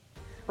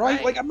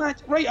Right? Like,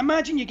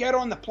 imagine you get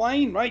on the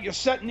plane, right? You're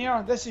sitting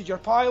there. This is your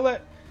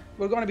pilot.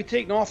 We're going to be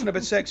taking off in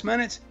about 6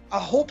 minutes. I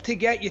hope to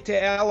get you to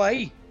LA.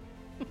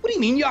 What do you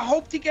mean you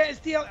hope to get us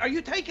to LA? Are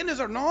you taking us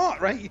or not,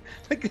 right?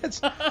 Like,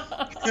 that's one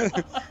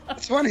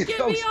of those.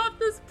 Get me off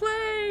this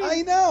plane.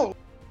 I know.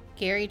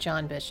 Gary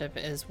John Bishop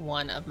is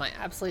one of my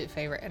absolute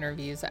favorite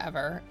interviews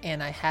ever,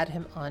 and I had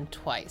him on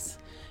twice.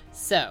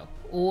 So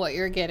what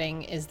you're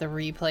getting is the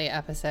replay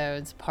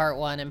episodes, part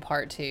 1 and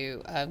part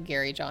 2 of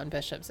Gary John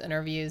Bishop's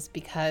interviews,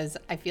 because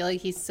I feel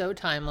like he's so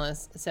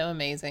timeless, so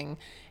amazing,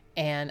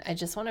 and I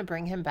just want to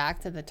bring him back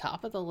to the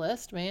top of the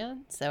list,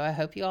 man. So I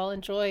hope you all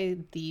enjoy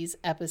these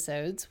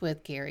episodes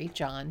with Gary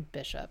John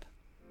Bishop.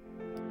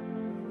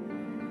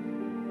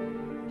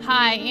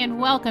 Hi,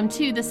 and welcome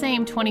to the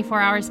Same 24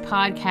 Hours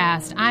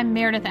podcast. I'm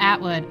Meredith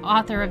Atwood,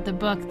 author of the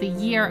book, The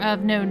Year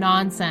of No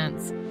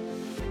Nonsense.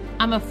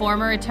 I'm a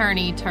former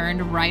attorney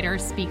turned writer,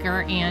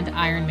 speaker, and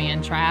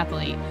Ironman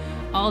triathlete.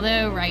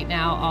 Although right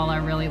now, all I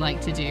really like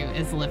to do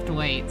is lift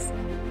weights.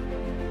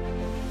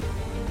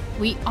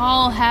 We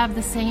all have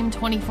the same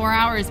 24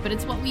 hours, but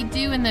it's what we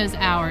do in those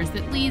hours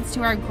that leads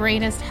to our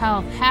greatest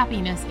health,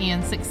 happiness,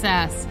 and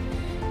success.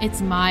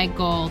 It's my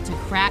goal to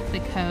crack the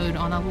code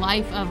on a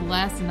life of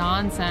less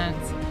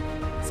nonsense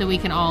so we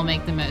can all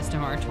make the most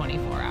of our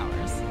 24 hours.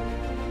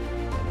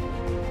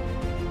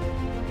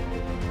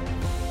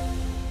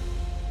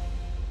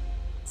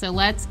 So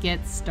let's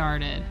get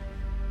started.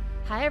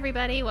 Hi,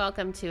 everybody.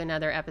 Welcome to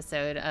another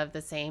episode of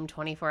the Same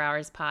 24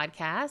 Hours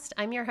podcast.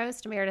 I'm your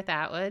host, Meredith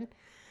Atwood.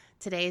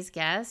 Today's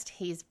guest,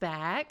 he's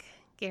back.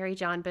 Gary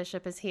John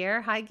Bishop is here.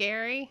 Hi,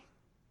 Gary.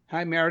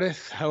 Hi,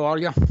 Meredith. How are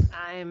you?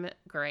 I'm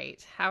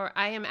great.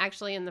 I am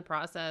actually in the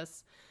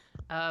process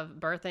of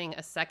birthing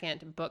a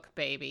second book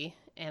baby,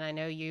 and I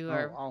know you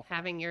are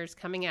having yours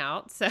coming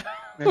out. So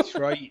That's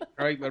right.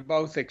 Right. We're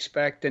both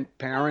expectant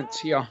parents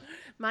here.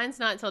 Mine's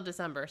not until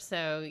December,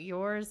 so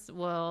yours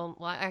will.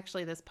 Well,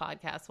 actually, this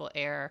podcast will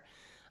air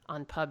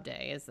on Pub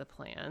Day is the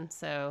plan.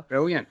 So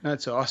Brilliant.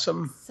 That's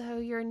awesome. So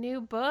your new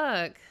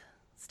book.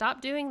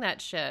 Stop doing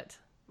that shit.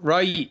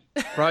 Right.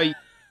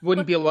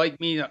 Wouldn't be like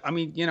me. I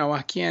mean,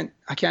 I can't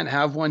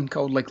have one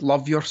called like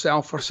Love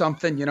Yourself or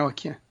something. I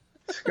can't.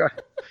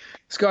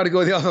 It's got to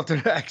go the other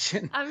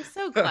direction. I'm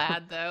so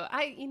glad though.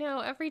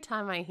 Every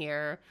time I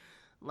hear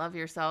love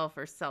yourself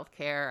or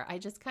self-care, I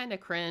just kind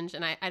of cringe,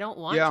 and I don't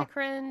want to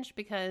cringe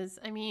because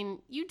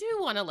you do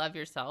want to love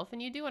yourself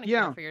and you do want to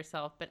care for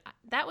yourself, but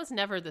that was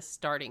never the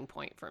starting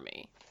point for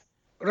me.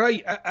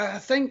 Right. I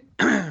think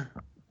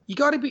you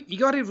got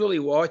to really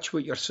watch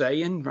what you're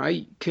saying,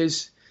 right?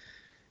 Because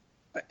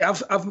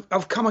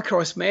I've come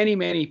across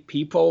many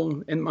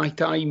people in my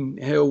time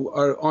who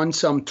are on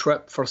some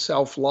trip for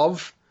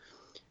self-love,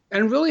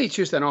 and really it's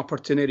just an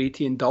opportunity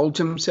to indulge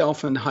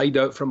themselves and hide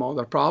out from all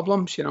their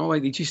problems.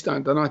 Like they just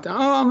they're not.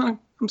 I'm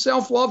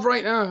self-love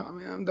right now.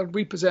 They're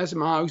repossessing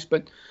my house,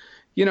 but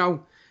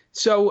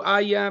so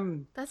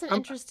That's an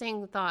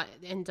interesting thought.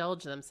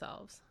 Indulge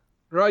themselves.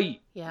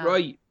 Right. Yeah.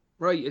 Right.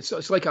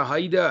 It's like a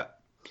hideout.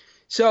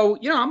 So,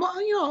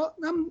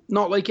 I'm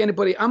not like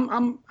anybody.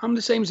 I'm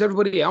the same as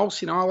everybody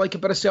else. I like a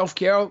bit of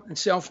self-care and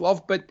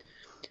self-love, but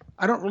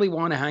I don't really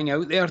want to hang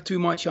out there too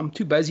much. I'm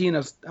too busy, and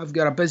I've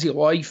got a busy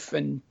life,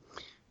 and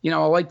I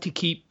like to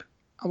keep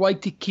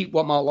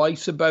what my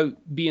life's about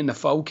being the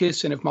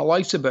focus. And if my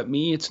life's about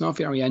me, it's not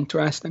very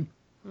interesting.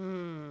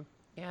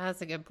 Yeah,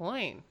 that's a good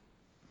point.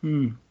 So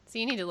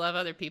you need to love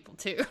other people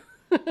too.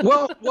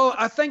 well,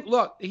 I think,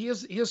 look,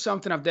 here's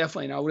something I've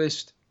definitely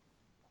noticed.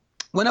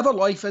 Whenever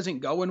life isn't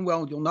going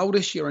well, you'll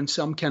notice you're in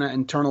some kind of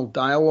internal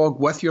dialogue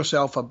with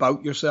yourself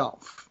about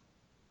yourself.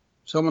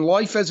 So when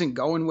life isn't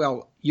going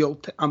well,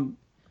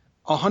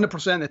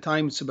 100% of the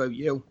time it's about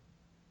you.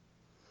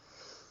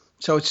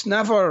 So it's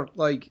never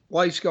like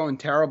life's going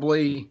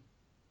terribly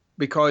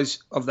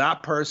because of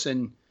that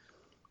person.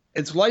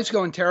 It's life's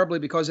going terribly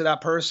because of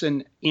that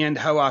person and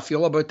how I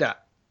feel about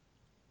that.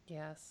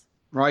 Yes.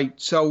 Right.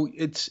 So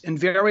it's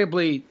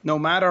invariably, no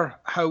matter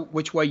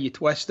which way you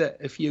twist it,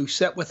 if you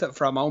sit with it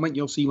for a moment,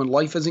 you'll see when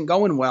life isn't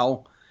going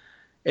well,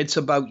 it's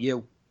about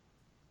you.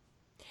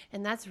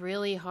 And that's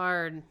really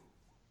hard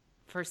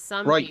for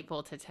some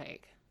people to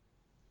take.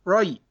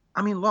 Right.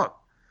 Look,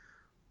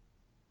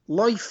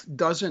 life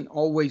doesn't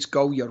always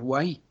go your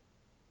way.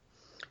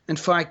 In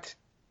fact,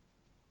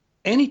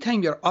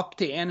 anytime you're up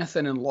to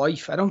anything in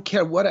life, I don't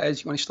care what it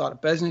is, you're going to start a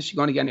business, you're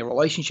going to get in a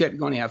relationship, you're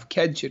going to have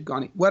kids,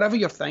 whatever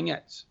your thing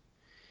is.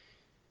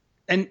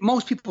 And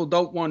most people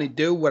don't want to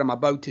do what I'm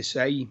about to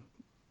say,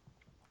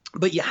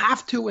 but you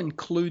have to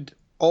include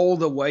all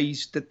the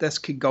ways that this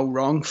could go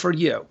wrong for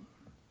you.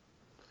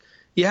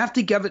 You have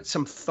to give it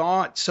some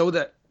thought so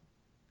that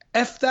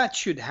if that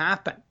should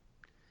happen,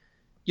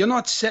 you're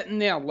not sitting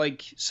there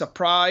like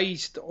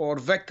surprised or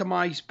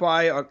victimized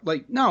by it, or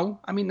like, no,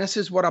 this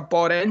is what I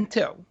bought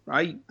into,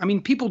 right?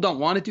 People don't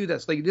want to do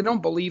this. Like, they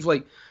don't believe,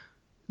 like,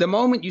 the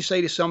moment you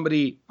say to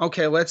somebody,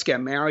 okay, let's get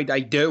married,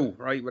 I do,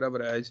 right?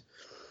 Whatever it is.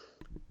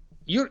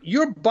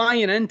 You're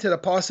buying into the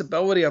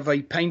possibility of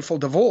a painful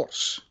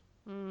divorce.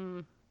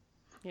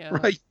 Yeah.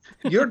 right?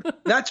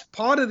 That's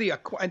part of the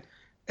equation.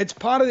 It's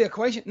part of the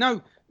equation.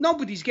 Now,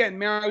 nobody's getting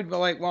married. But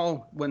like,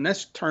 well, when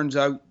this turns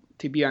out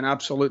to be an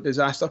absolute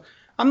disaster,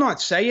 I'm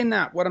not saying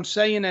that. What I'm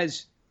saying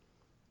is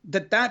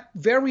that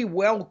very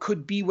well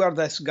could be where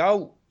this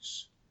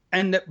goes,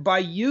 and that by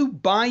you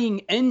buying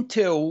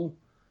into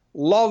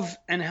love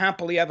and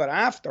happily ever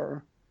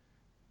after,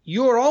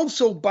 you're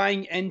also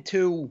buying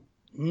into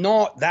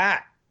not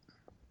that.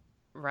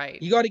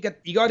 Right. You got to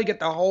get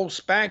the whole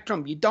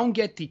spectrum. You don't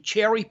get to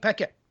cherry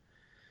pick it,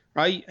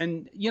 right?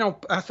 And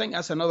I think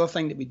that's another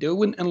thing that we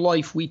do in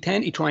life. We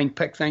tend to try and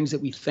pick things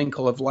that we think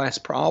will have less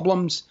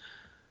problems.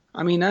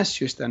 I mean, that's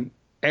just an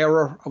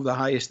error of the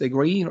highest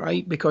degree,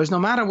 right? Because no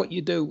matter what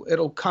you do,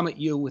 it'll come at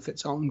you with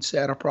its own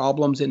set of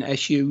problems and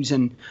issues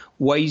and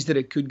ways that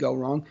it could go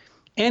wrong.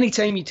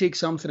 Anytime you take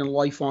something in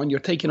life on, you're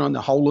taking on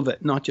the whole of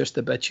it, not just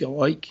the bits you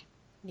like.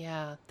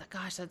 Yeah,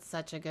 gosh, that's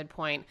such a good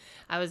point.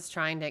 I was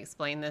trying to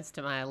explain this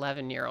to my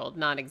 11-year-old,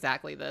 not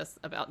exactly this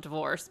about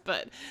divorce,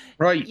 but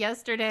Right,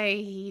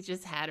 yesterday he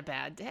just had a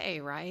bad day,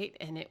 right?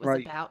 And it was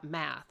right, about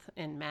math,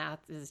 and math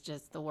is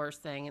just the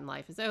worst thing, and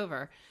life is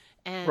over.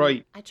 And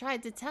right. I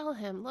tried to tell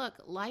him, look,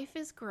 life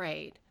is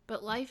great,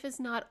 but life is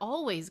not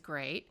always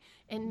great,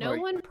 and no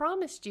Right. one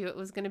promised you it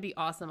was going to be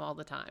awesome all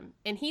the time.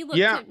 And he looked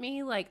Yeah. at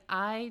me like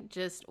I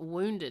just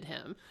wounded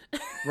him.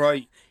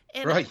 Right.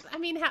 And Right. I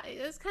mean,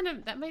 it's kind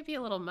of, that might be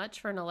a little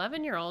much for an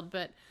 11-year-old,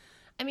 but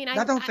I mean,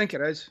 I don't think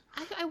it is.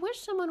 I wish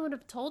someone would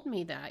have told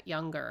me that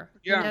younger.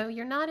 Yeah.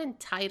 You're not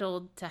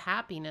entitled to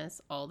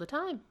happiness all the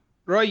time.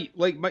 Right.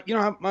 Like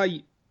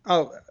I've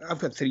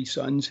got three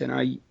sons, and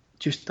I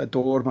just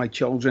adore my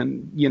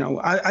children.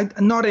 I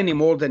not any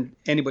more than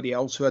anybody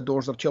else who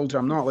adores their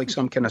children. I'm not like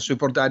some kind of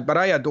super dad, but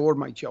I adore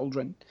my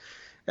children.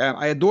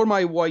 I adore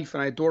my wife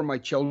and I adore my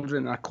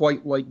children. And I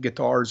quite like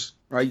guitars,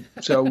 right?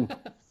 So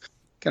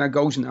kind of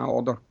goes in that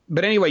order.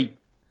 But anyway,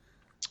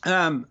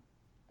 I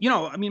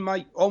mean,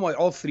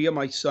 all three of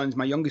my sons.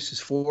 My youngest is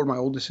 4. My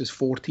oldest is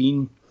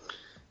 14.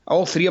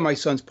 All three of my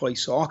sons play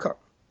soccer,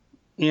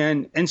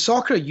 and in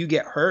soccer you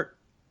get hurt,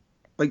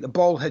 like the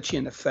ball hits you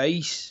in the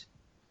face,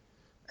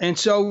 and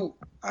so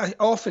I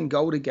often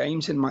go to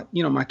games and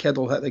my kid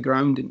will hit the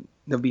ground and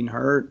they've been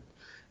hurt,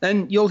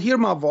 and you'll hear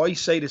my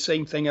voice say the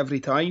same thing every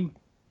time: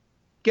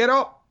 "Get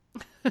up."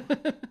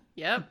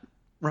 Yep.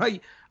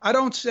 Right? I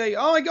don't say,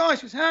 "Oh my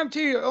gosh, what's happened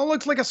to you? Oh,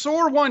 looks like a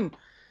sore one."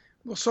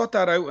 We'll sort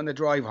that out on the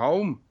drive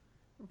home.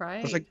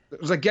 Right.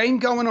 There's a game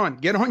going on.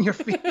 Get on your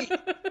feet.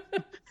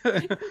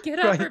 Get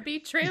up Right. or be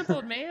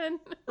trampled, man.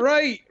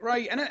 Right.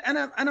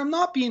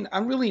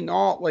 I'm really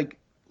not like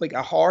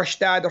a harsh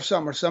dad or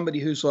something, or somebody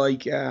who's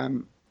like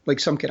some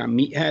kind of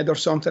meathead or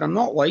something. I'm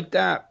not like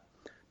that.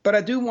 But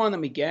I do want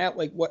them to get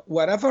like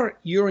whatever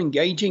you're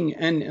engaging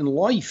in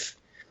life,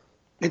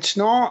 it's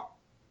not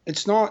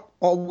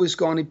always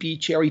going to be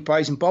cherry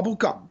pies and bubble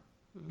gum.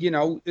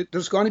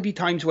 There's going to be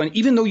times when,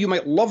 even though you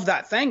might love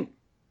that thing,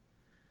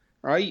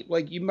 right?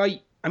 Like you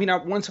might, I mean,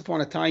 once upon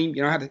a time,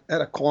 I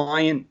had a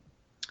client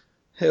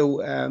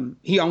who,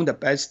 he owned a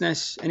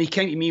business, and he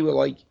came to me with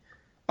like,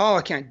 "Oh,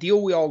 I can't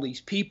deal with all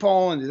these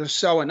people, and they're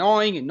so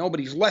annoying, and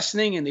nobody's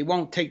listening, and they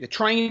won't take the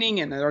training,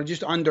 and they're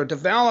just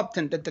underdeveloped,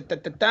 and da da da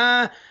da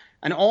da,"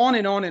 and on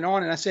and on and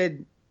on. And I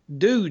said,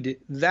 "Dude,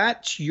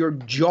 that's your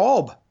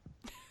job."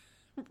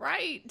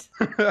 Right.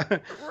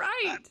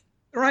 Right.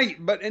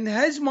 Right, but in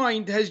his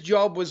mind, his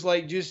job was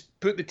like just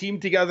put the team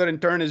together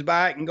and turn his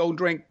back and go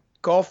drink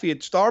coffee at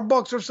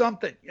Starbucks or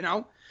something,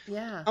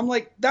 Yeah. I'm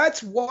like,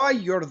 that's why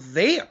you're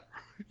there.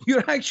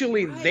 You're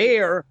actually Right.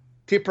 there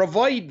to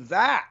provide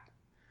that.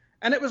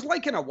 And it was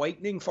like an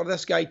awakening for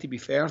this guy, to be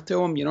fair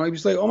to him. He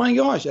was like, "Oh my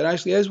gosh, it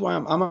actually is why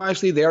I'm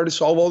actually there to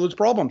solve all those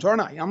problems,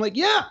 aren't I?" I'm like,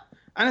 "Yeah."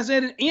 And I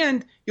said,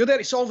 "And you're there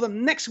to solve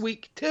them next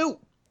week too."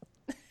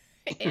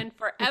 And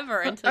forever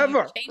until Ever,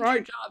 you change right,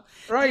 your job.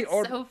 right. That's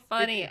Or so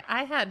funny.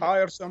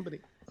 hire somebody.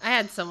 I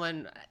had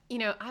someone,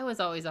 I was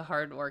always a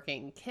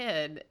hardworking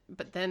kid,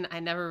 but then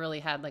I never really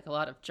had like a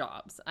lot of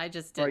jobs. I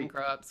just didn't Right.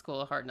 grow up school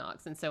of hard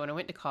knocks. And so when I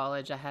went to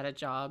college, I had a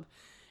job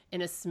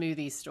in a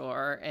smoothie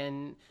store,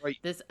 and Right.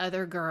 this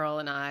other girl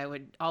and I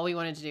all we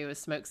wanted to do was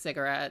smoke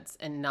cigarettes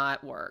and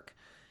not work.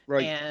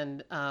 Right.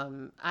 And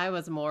I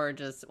was more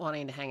just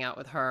wanting to hang out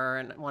with her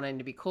and wanting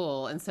to be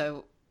cool. And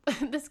so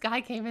this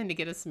guy came in to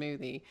get a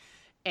smoothie,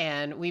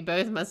 and we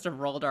both must have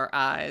rolled our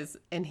eyes.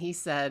 And he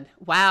said,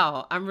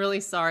 "Wow, I'm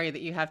really sorry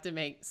that you have to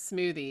make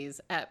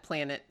smoothies at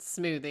Planet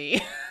Smoothie."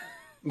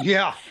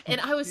 Yeah. And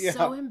I was Yeah.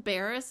 so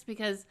embarrassed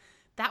because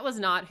that was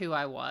not who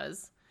I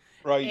was.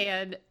 Right.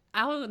 And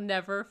I'll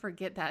never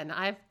forget that. And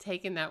I've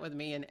taken that with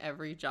me in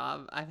every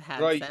job I've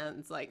had Right.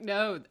 since. Like,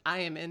 no, I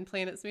am in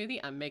Planet Smoothie.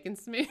 I'm making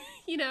smoothie,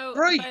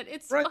 Right. But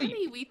it's Right.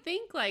 funny. We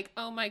think like,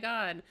 oh my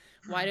God,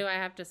 why do I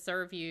have to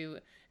serve you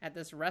at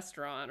this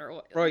restaurant?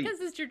 Or Right. because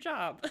it's your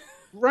job.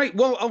 Right.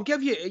 Well,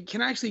 it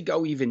can actually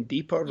go even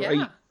deeper,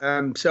 Yeah.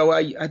 right? So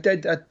I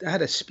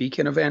had a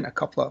speaking event a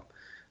couple of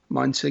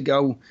months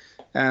ago,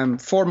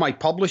 for my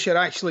publisher,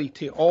 actually,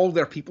 to all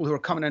their people who are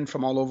coming in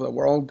from all over the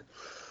world,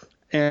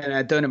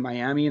 and down in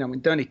Miami. And I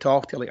went down to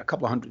talk to like a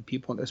couple of hundred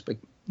people in this big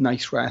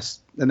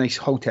a nice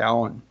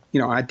hotel, and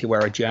I had to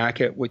wear a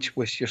jacket, which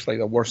was just like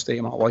the worst day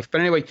of my life.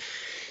 But anyway,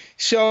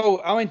 so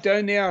I went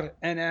down there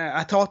and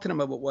I talked to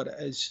them about what it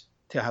is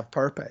to have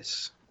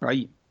purpose,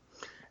 right?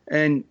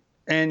 And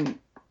I'm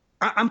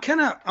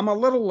a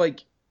little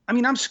like, I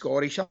mean, I'm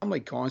Scottish. I'm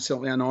like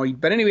constantly annoyed.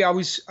 But anyway, I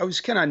was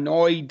kind of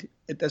annoyed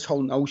at this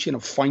whole notion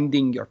of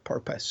finding your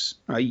purpose,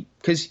 right?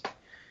 Because,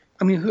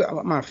 I mean,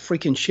 am I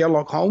freaking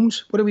Sherlock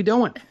Holmes? What are we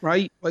doing,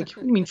 right? Like,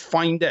 what do you mean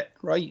find it,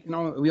 right?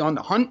 Are we on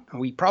the hunt? Are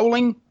we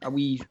prowling? Are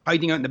we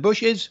hiding out in the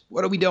bushes?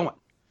 What are we doing?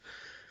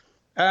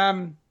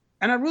 And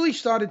I really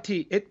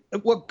started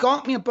what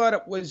got me about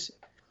it was,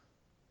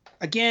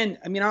 again,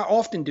 I mean, I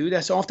often do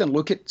this. I often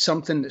look at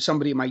something that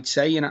somebody might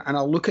say, and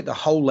I'll look at the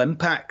whole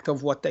impact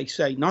of what they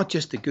say, not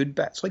just the good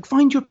bits. Like,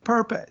 find your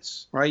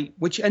purpose, right?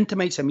 Which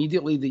intimates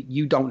immediately that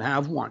you don't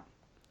have one.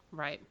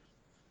 Right.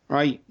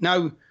 Right.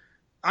 Now,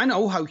 I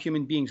know how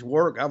human beings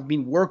work. I've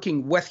been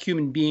working with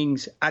human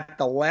beings at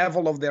the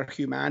level of their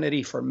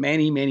humanity for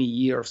many, many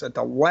years, at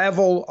the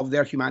level of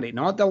their humanity,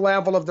 not the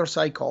level of their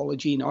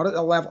psychology, not at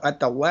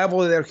the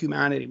level of their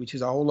humanity, which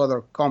is a whole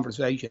other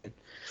conversation.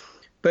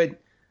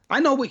 But I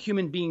know what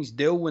human beings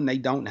do when they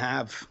don't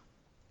have.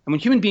 And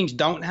when human beings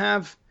don't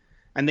have,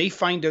 and they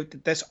find out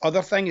that this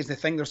other thing is the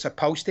thing they're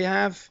supposed to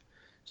have,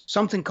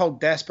 something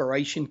called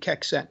desperation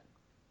kicks in.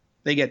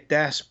 They get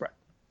desperate.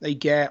 They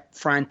get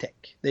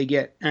frantic. They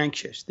get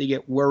anxious. They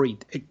get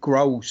worried. It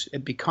grows.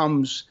 It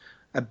becomes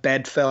a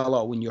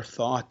bedfellow in your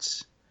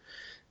thoughts.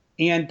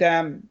 So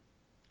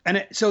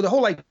the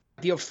whole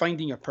idea of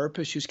finding your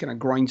purpose just kind of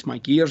grinds my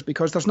gears,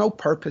 because there's no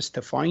purpose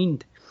to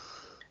find.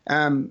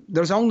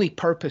 There's only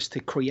purpose to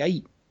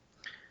create.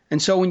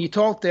 And so when you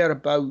talk there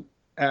about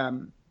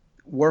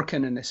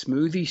working in a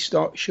smoothie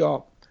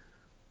shop,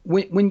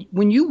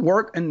 when you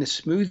work in the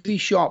smoothie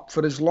shop,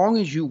 for as long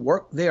as you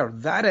work there,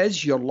 that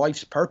is your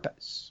life's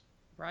purpose.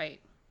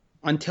 Right.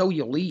 Until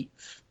you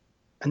leave.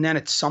 And then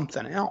it's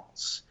something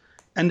else.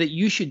 And that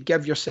you should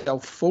give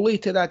yourself fully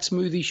to that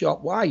smoothie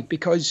shop. Why?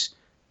 Because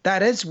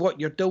that is what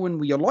you're doing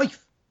with your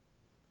life.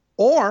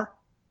 Or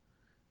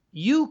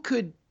you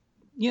could,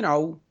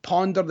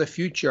 ponder the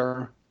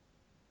future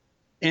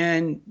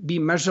and be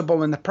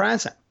miserable in the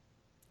present.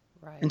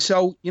 Right. And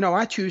so,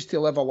 I choose to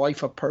live a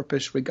life of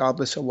purpose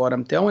regardless of what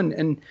I'm doing.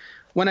 And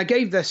when I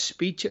gave this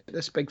speech at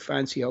this big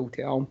fancy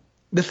hotel,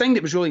 the thing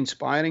that was really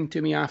inspiring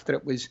to me after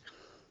it was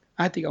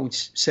I had to go and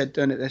sit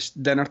down at this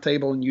dinner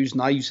table and use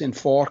knives and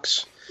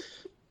forks,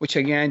 which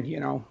again,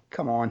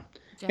 come on.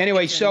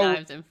 Anyway, so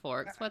knives and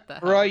forks. What the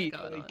hell right, is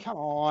going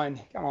on?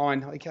 Come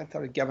on. I can't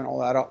start giving all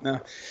that up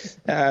now.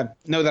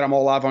 Now that I'm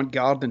all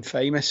avant-garde and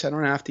famous, I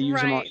don't have to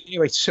use them all.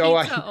 Anyway, so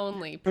pizza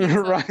only.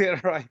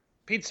 Pizza. right.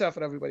 Pizza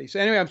for everybody. So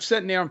anyway, I'm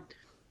sitting there,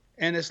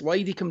 and this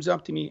lady comes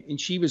up to me,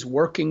 and she was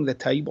working the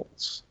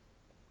tables.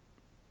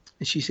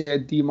 And she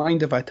said, "Do you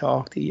mind if I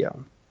talk to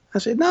you?" I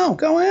said, "No,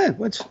 go ahead.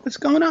 What's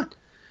going on?"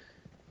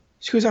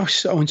 She goes, "I was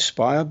so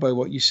inspired by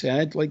what you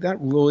said. Like, that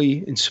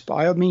really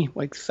inspired me.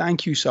 Like,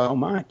 thank you so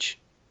much."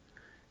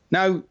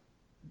 Now,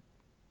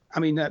 I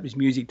mean, that was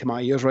music to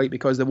my ears, right?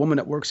 Because the woman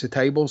that works the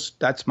tables,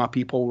 that's my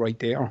people right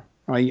there,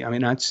 right? I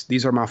mean,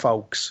 these are my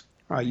folks,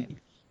 right?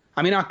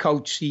 I mean, I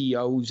coach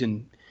CEOs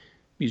and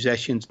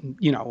musicians,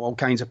 all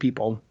kinds of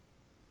people.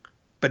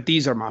 But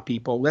these are my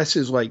people. This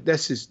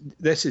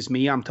is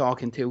me I'm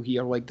talking to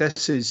here. Like,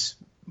 this is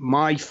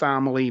my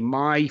family,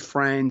 my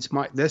friends,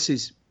 this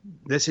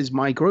is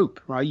my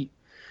group, right?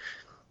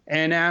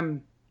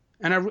 And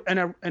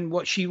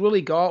what she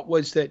really got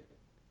was that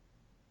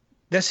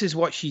this is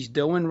what she's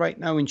doing right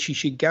now, and she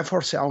should give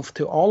herself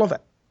to all of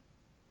it,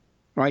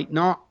 right?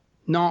 Not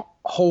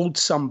hold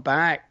some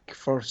back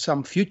for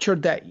some future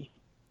day,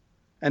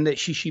 and that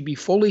she should be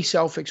fully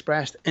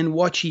self-expressed in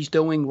what she's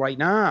doing right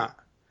now.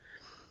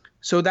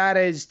 So that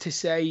is to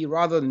say,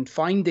 rather than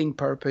finding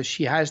purpose,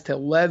 she has to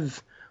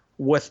live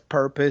with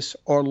purpose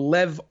or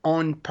live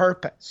on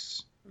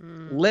purpose.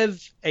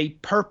 Live a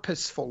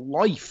purposeful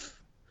life.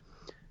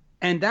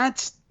 And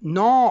that's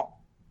not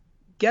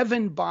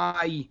given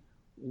by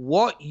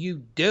what you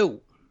do.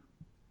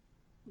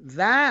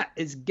 That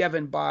is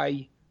given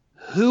by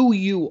who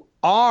you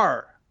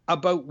are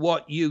about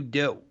what you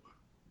do.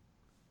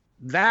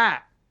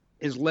 That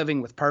is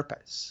living with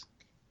purpose.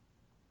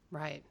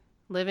 Right.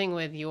 Living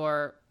with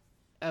your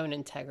own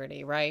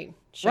integrity, right?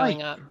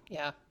 Showing up.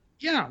 Yeah.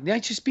 Yeah,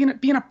 just being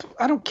a,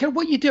 I don't care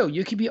what you do.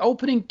 You could be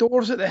opening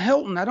doors at the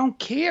Hilton. I don't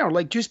care.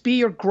 Like, just be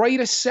your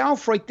greatest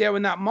self right there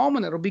in that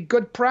moment. It'll be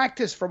good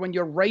practice for when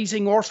you're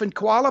raising orphan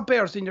koala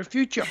bears in your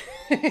future.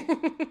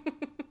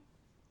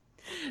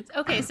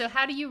 Okay, so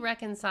how do you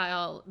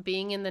reconcile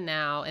being in the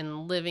now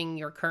and living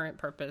your current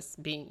purpose,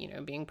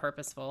 being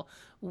purposeful,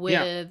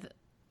 with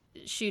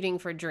shooting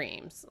for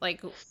dreams?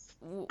 Like,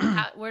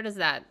 where does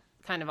that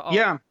kind of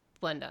all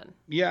blend on?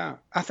 Yeah,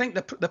 I think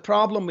the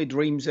problem with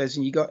dreams is,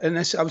 and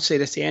this, I would say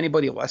this to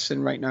anybody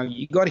listening right now,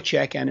 you got to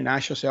check in and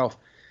ask yourself,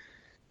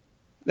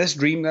 this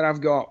dream that I've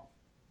got,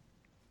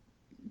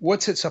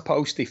 what's it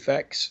supposed to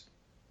fix?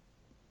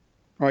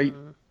 Right?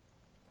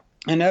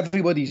 And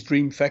everybody's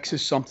dream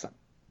fixes something.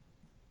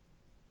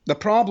 The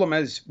problem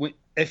is,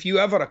 if you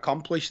ever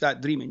accomplish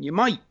that dream, and you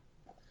might,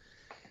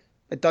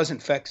 it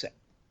doesn't fix it.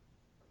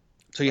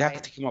 So you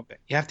have to come up.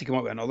 You have to come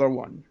up with another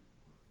one,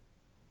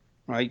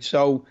 right?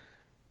 So,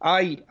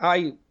 I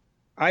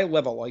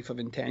live a life of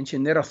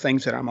intention. There are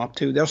things that I'm up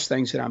to. There's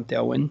things that I'm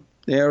doing.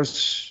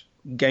 There's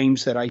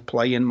games that I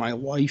play in my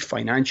life,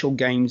 financial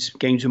games,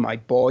 games with my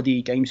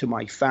body, games with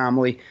my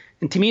family.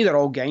 And to me, they're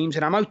all games,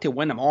 and I'm out to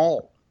win them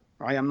all,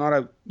 right? I'm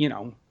not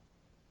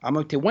I'm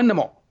out to win them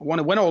all. I want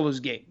to win all those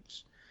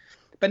games,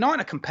 but not in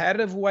a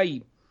competitive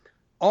way,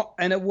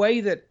 in a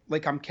way that,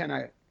 like, I'm kind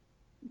of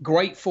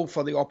grateful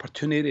for the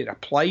opportunity to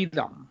play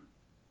them,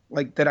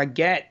 like that I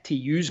get to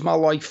use my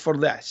life for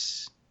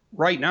this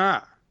right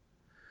now.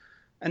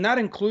 And that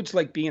includes,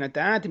 like, being a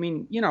dad. I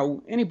mean,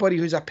 anybody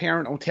who's a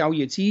parent will tell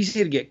you it's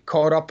easy to get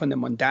caught up in the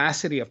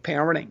mundacity of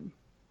parenting,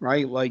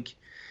 right? Like,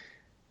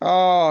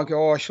 oh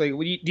gosh, like,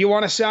 do you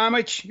want a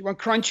sandwich? You want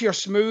crunchy or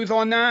smooth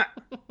on that?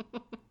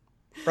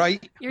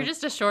 Right? You're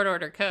just a short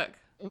order cook.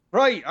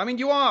 Right. I mean,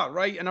 you are,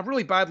 right? And I've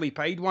really badly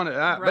paid one at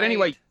that. Right. But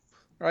anyway,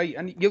 right.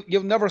 And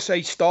you'll never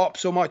say stop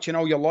so much in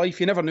all your life.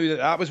 You never knew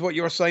that was what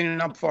you were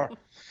signing up for.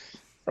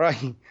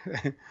 Right.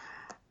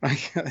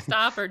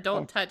 Stop or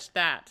don't touch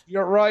that.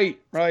 You're right.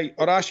 Right.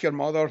 Or ask your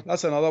mother.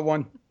 That's another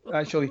one,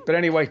 actually. But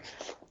anyway,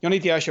 you'll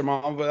need to ask your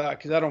mom about that,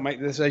 because I don't make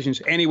the decisions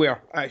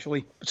anywhere,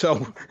 actually.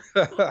 So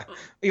you're going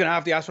to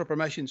have to ask for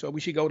permission. So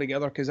we should go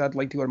together, because I'd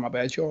like to go to my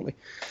bed shortly.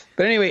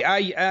 But anyway,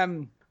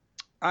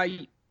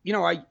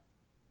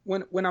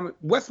 when I'm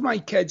with my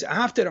kids, I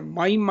have to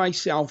remind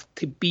myself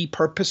to be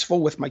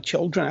purposeful with my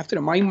children. I have to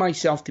remind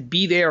myself to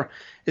be there,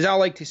 as I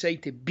like to say,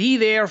 to be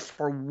there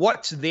for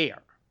what's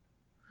there.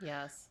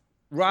 Yes.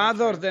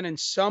 Rather than in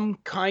some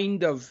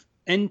kind of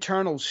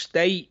internal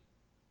state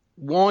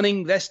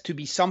wanting this to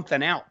be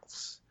something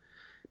else.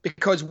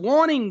 Because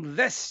wanting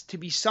this to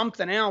be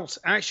something else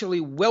actually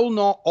will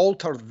not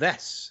alter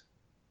this.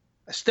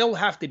 I still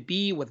have to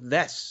be with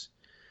this.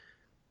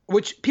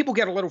 Which people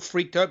get a little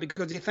freaked out,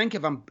 because they think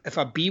if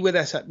I be with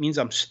this, it means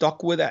I'm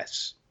stuck with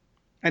this.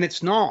 And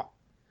it's not.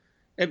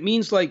 It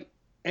means, like,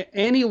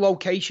 any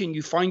location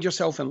you find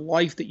yourself in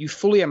life, that you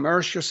fully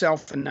immerse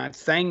yourself in that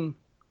thing,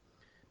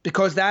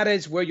 because that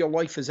is where your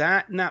life is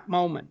at in that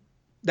moment.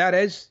 That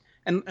is.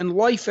 And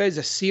life is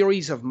a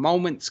series of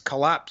moments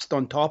collapsed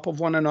on top of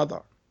one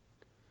another.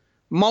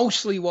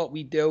 Mostly what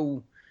we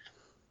do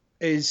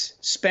is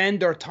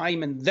spend our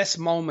time in this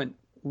moment,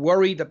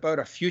 worried about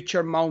a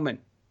future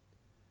moment.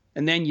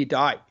 And then you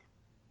die.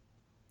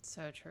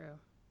 So true.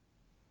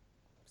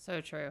 So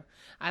true.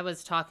 I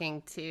was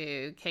talking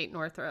to Kate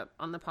Northrup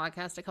on the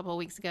podcast a couple of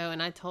weeks ago,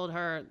 and I told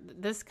her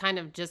this kind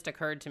of just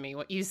occurred to me,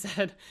 what you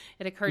said.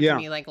 It occurred to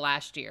me like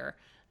last year,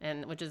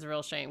 and which is a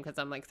real shame, because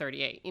I'm like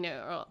 38.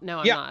 No,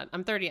 I'm not.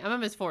 I'm 30. I'm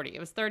almost 40. It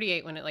was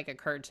 38 when it like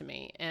occurred to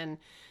me. And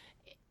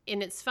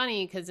it's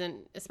funny, because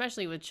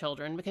especially with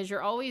children, because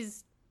you're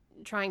always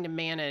trying to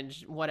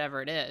manage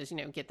whatever it is,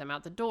 get them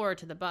out the door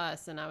to the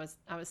bus. And I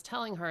was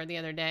telling her the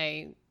other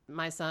day,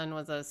 my son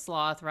was a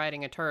sloth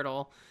riding a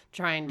turtle,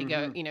 trying to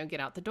go, get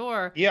out the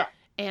door. Yeah.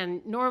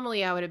 And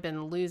normally I would have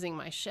been losing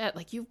my shit.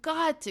 Like, you've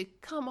got to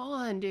come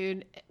on,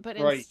 dude. But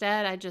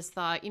instead I just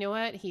thought, you know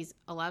what? He's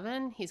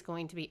 11. He's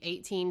going to be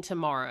 18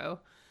 tomorrow.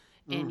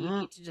 And you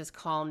need to just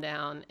calm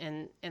down.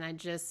 And I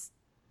just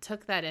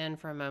took that in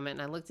for a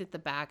moment. And I looked at the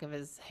back of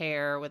his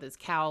hair with his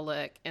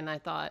cowlick, and I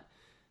thought,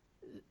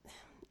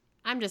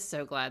 I'm just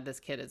so glad this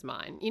kid is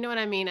mine. You know what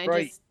I mean?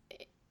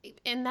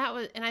 And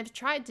I've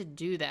tried to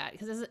do that,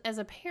 because as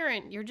a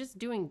parent, you're just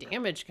doing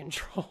damage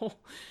control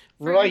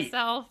for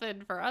yourself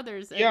and for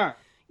others. And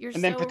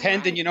then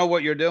pretending you know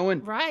what you're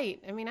doing.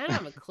 Right. I mean, I don't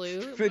have a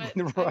clue. But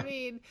I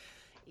mean,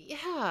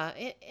 yeah.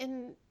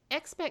 And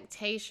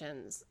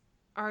expectations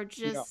are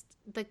just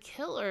the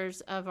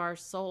killers of our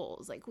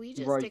souls. Like, we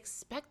just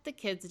expect the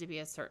kids to be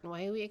a certain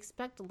way. We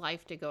expect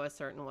life to go a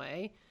certain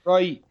way.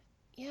 Right.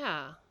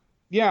 Yeah.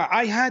 Yeah,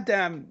 I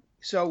had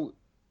so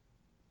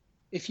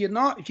if you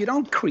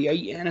don't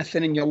create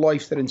anything in your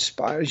life that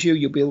inspires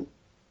you,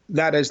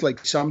 that is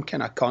like some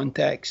kind of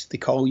context to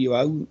call you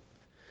out.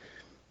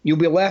 You'll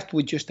be left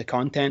with just the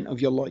content of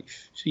your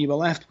life. So you'll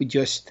be left with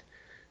just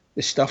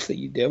the stuff that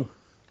you do.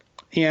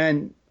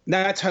 And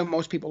that's how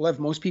most people live.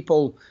 Most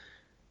people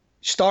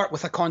start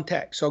with a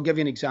context. So I'll give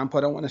you an example.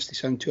 I don't want this to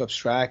sound too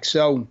abstract.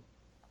 So,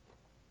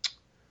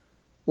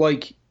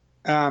 like,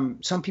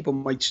 some people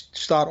might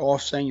start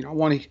off saying, I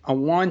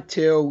want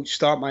to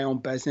start my own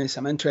business.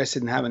 I'm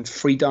interested in having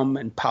freedom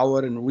and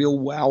power and real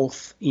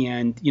wealth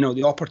and,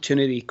 the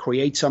opportunity to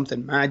create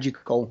something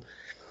magical.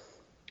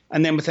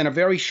 And then within a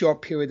very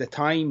short period of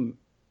time,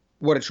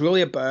 what it's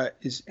really about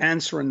is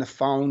answering the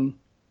phone,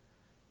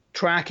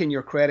 tracking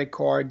your credit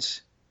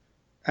cards,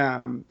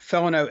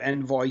 filling out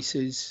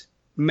invoices,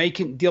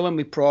 dealing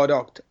with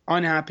product,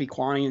 unhappy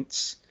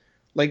clients.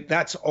 Like,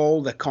 that's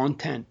all the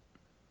content,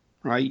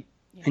 right?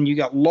 Yeah. And you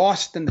got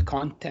lost in the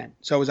content.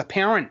 So as a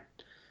parent,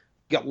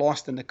 you got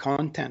lost in the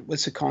content.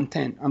 What's the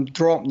content? I'm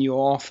dropping you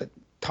off at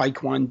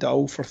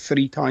Taekwondo for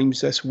 3 times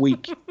this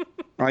week,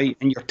 right?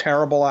 And you're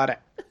terrible at it,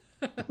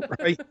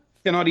 right?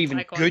 You're not even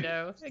good.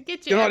 Taekwondo. It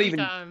gets you You're not every even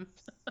time.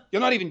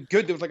 you're not even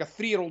good. There was like a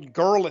 3-year-old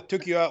girl that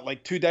took you out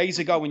like 2 days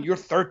ago, and you're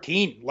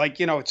 13. Like,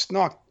 it's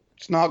not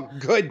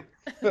good,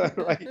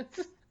 right?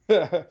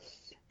 But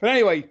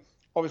anyway,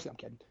 obviously I'm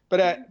kidding.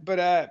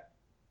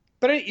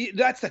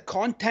 That's the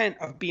content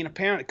of being a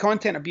parent. The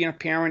content of being a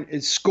parent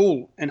is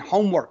school and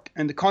homework,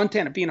 and the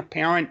content of being a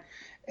parent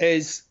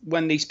is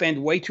when they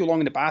spend way too long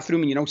in the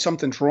bathroom and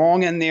something's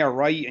wrong in there,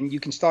 right? And you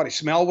can start to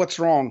smell what's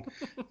wrong.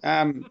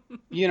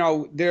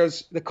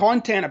 There's the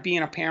content of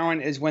being a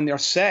parent is when they're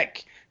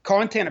sick.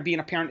 Content of being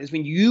a parent is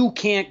when you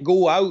can't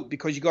go out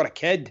because you got a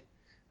kid,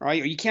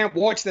 right? Or you can't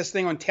watch this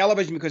thing on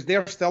television because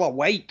they're still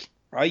awake,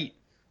 right?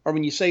 Or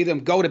when you say to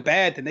them, go to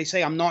bed, and they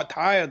say, I'm not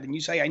tired, and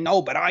you say, I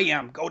know, but I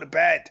am, go to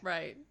bed.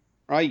 Right.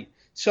 Right.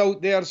 So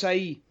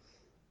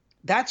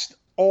that's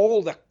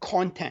all the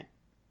content.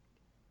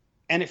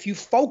 And if you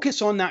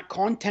focus on that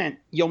content,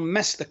 you'll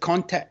miss the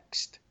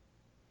context.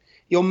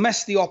 You'll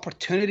miss the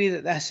opportunity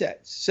that this is.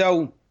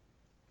 So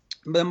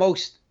the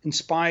most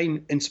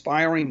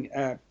inspiring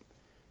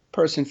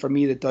person for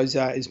me that does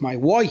that is my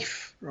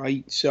wife,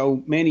 right?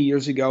 So many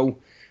years ago,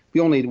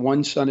 we only had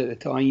one son at the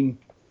time.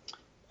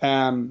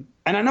 And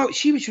I know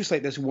she was just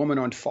like this woman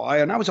on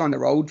fire. And I was on the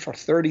road for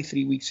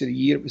 33 weeks of the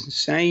year. It was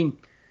insane.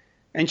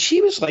 And she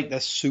was like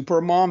this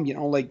super mom,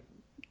 like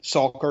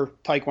soccer,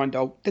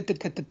 taekwondo,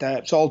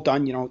 it's all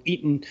done,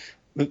 eating,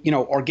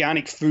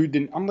 organic food.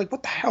 And I'm like,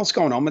 what the hell's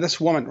going on with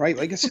this woman, right?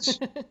 Like, this is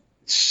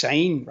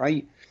insane,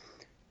 right?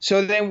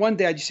 So then one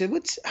day I just said,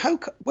 what's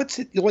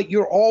it like?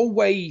 You're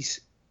always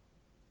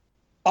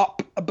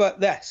up about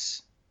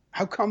this.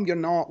 How come you're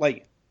not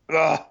like,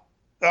 for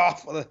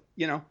the,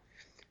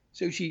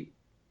 So she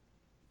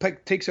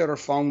takes out her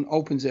phone,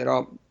 opens it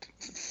up,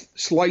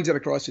 slides it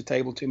across the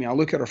table to me. I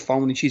look at her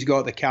phone and she's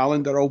got the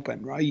calendar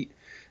open, right?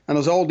 And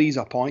there's all these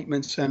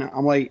appointments, and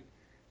I'm like,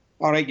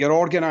 all right, you're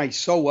organized.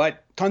 So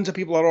what? Tons of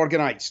people are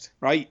organized,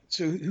 right?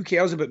 So who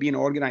cares about being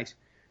organized?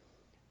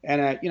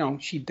 And,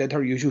 she did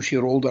her usual. She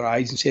rolled her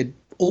eyes and said,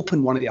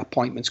 open one of the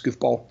appointments,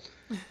 goofball.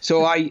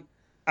 So I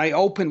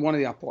opened one of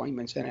the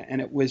appointments, and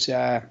it was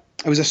a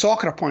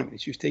soccer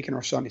appointment. She was taking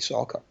her son to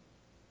soccer.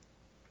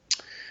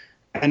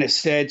 And it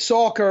said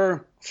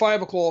soccer,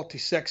 5 o'clock to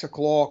 6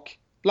 o'clock,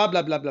 blah,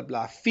 blah, blah, blah,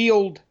 blah,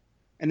 field.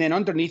 And then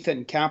underneath it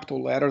in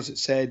capital letters, it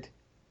said,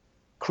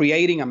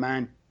 creating a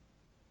man.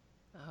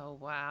 Oh,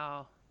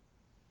 wow.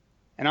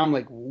 And I'm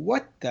like,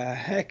 what the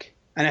heck?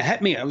 And it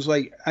hit me. I was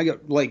like, I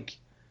got like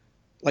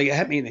it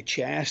hit me in the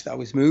chest. I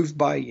was moved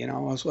by, I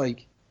was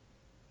like,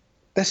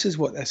 this is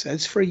what this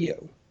is for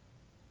you.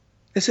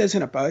 This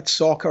isn't about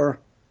soccer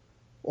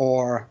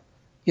or,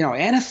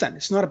 anything.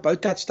 It's not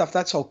about that stuff.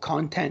 That's all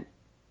content.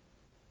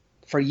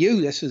 For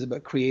you, this is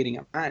about creating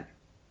a man.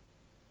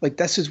 Like,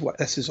 this is what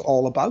this is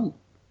all about.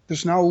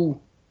 There's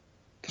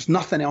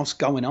nothing else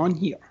going on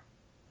here.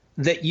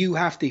 That you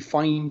have to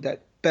find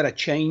that bit of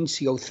change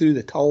to go through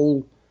the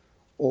toll,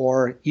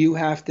 or you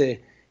have to,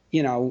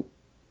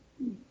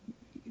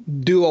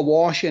 do a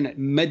washing at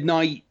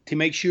midnight to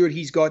make sure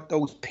he's got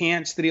those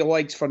pants that he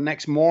likes for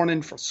next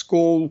morning for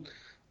school.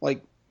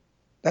 Like,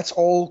 that's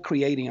all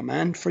creating a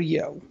man for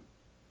you.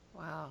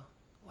 Wow.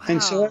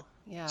 And so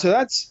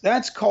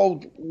that's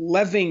called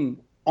living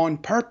on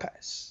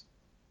purpose.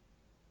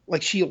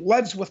 Like, she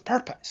lives with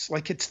purpose.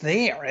 Like, it's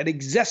there. It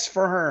exists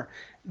for her.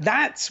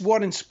 That's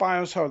what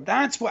inspires her.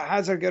 That's what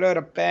has her get out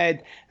of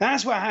bed.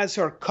 That's what has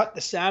her cut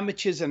the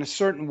sandwiches in a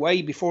certain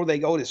way before they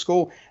go to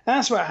school.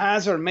 That's what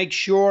has her make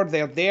sure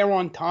they're there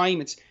on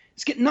time. It's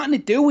got nothing to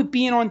do with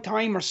being on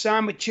time or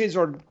sandwiches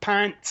or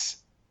pants.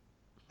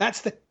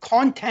 That's the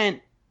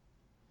content.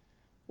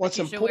 What's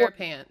important? Wear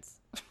pants.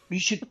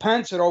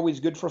 Pants are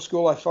always good for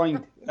school, I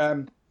find.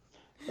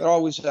 They're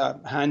always a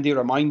handy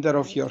reminder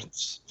of your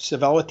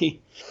civility.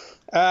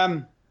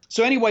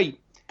 So anyway,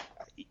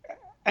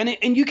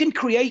 and you can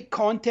create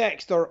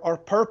context or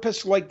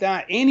purpose like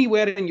that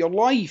anywhere in your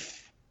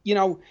life.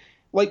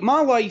 Like,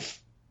 my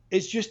life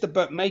is just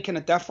about making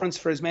a difference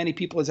for as many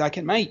people as I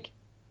can make.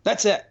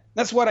 That's it.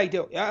 That's what I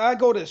do. I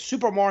go to the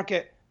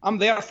supermarket. I'm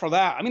there for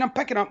that. I mean, I'm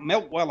picking up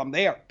milk while I'm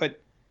there,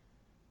 but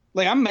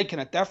like, I'm making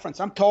a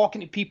difference. I'm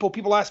talking to people.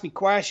 People ask me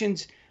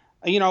questions.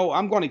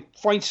 I'm going to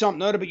find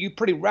something out about you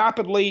pretty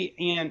rapidly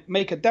and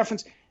make a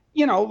difference.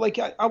 Like,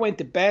 I went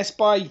to Best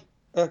Buy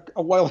a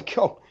while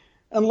ago,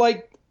 and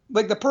like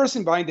the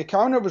person behind the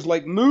counter was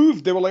like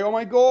moved. They were like, oh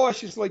my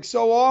gosh, it's like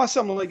so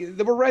awesome. Like,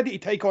 they were ready to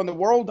take on the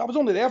world. I was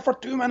only there for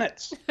 2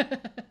 minutes.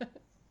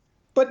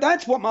 But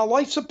that's what my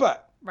life's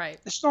about. Right.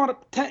 It's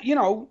not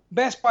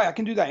Best Buy, I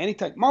can do that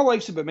anytime. My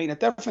life's about making a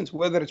difference,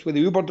 whether it's with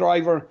the Uber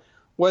driver,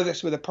 whether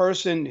it's with a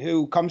person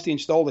who comes to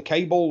install the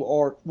cable,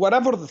 or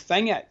whatever the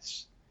thing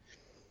is.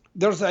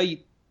 There's a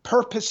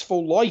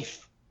purposeful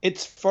life.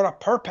 It's for a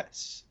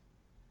purpose.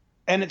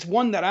 And it's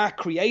one that I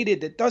created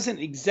that doesn't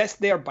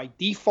exist there by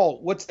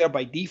default. What's there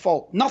by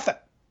default? Nothing.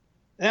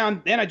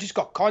 Then I just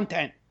got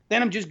content.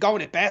 Then I'm just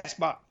going to Best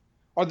Buy.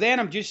 Or then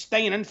I'm just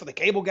staying in for the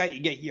cable guy to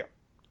get here.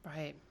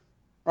 Right.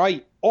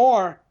 Right.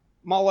 Or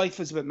my life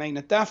is about making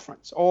a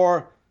difference.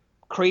 Or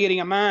creating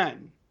a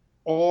man.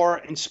 or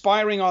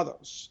inspiring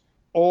others,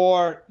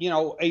 or,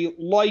 a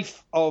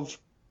life of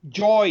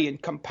joy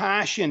and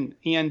compassion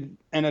and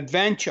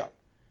adventure,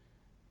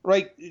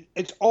 right?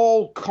 It's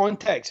all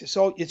context. It's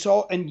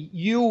all, and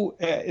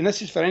and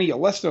this is for any of your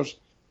listeners,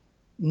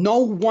 no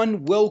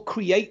one will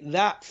create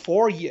that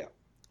for you.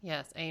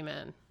 Yes,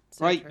 amen.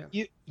 So right?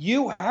 true.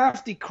 You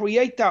have to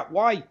create that.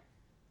 Why?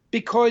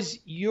 Because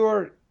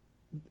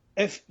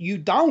if you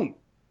don't,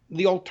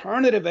 the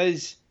alternative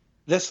is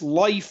this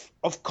life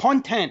of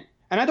content.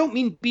 And I don't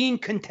mean being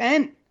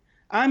content.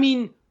 I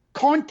mean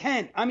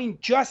content. I mean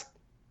just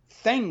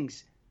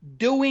things,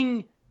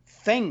 doing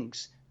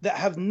things that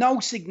have no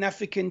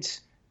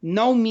significance,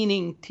 no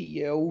meaning to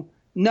you,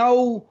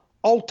 no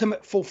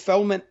ultimate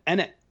fulfillment in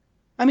it.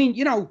 I mean,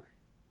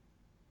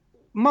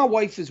 my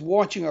wife is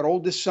watching her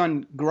oldest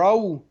son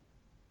grow,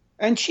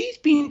 and she's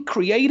been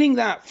creating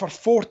that for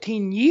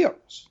 14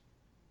 years.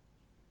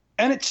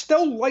 And it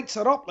still lights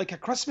her up like a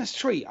Christmas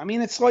tree. I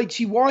mean, it's like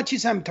she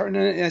watches him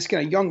turning into this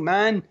kind of young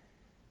man,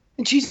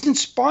 and she's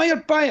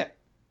inspired by it.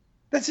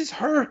 This is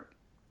her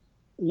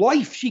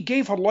life. She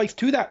gave her life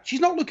to that. She's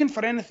not looking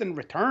for anything in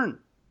return.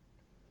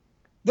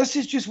 This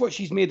is just what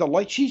she's made of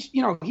life. He's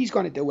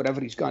going to do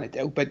whatever he's going to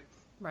do. But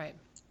right.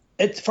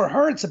 It's for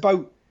her, it's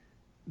about,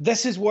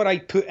 this is what I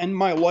put in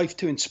my life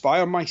to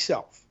inspire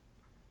myself.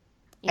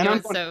 Go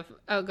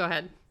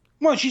ahead.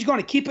 Well, she's going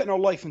to keep it in her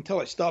life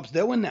until it stops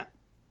doing that.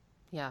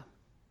 Yeah.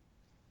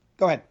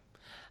 Go ahead.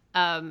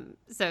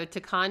 So to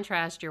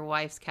contrast your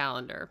wife's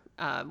calendar,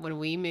 when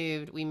we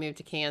moved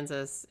to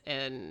Kansas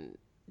in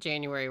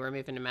January. We're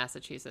moving to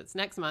Massachusetts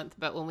next month.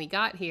 But when we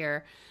got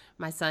here,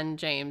 my son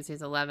James,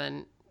 who's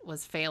 11,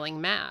 was failing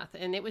math.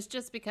 And it was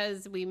just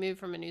because we moved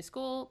from a new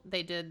school.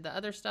 They did the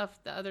other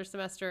stuff the other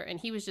semester, and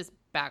he was just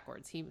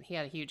backwards. He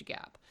had a huge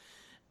gap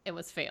and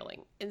was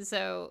failing. And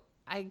so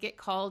I get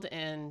called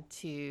in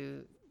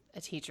to a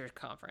teacher's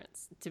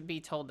conference to be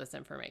told this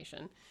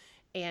information.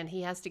 And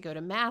he has to go to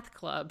math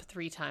club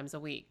 3 times a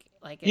week,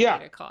 like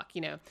at 8 o'clock,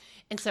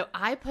 And so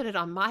I put it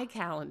on my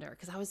calendar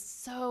because I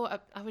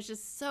was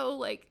just so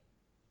like,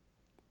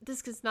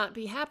 this could not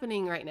be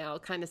happening right now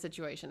kind of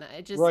situation.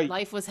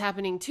 Life was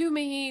happening to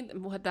me.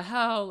 What the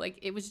hell? Like,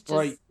 it was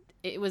just,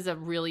 it was a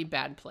really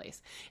bad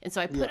place. And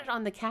so I put it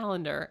on the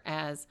calendar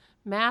as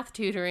math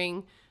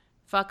tutoring,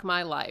 fuck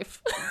my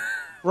life.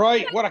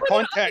 Right. What a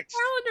context.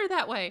 Calendar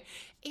that way.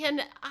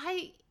 And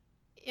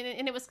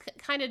it was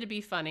kind of to be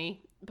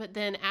funny. But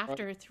then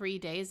after 3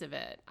 days of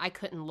it, I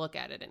couldn't look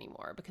at it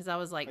anymore because I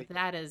was like,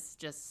 that is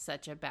just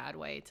such a bad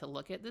way to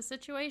look at the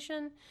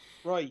situation.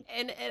 Right.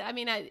 And I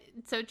mean,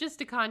 so just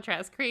to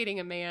contrast creating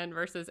a man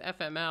versus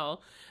FML.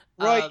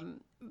 Right.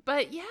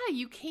 But yeah,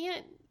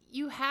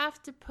 you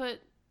have to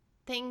put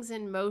things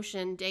in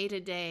motion day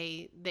to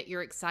day that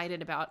you're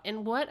excited about.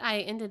 And what I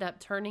ended up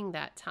turning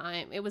that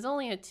time, it was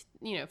only a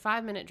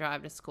 5-minute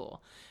drive to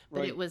school,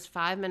 but it was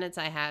 5 minutes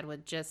I had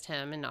with just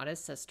him and not his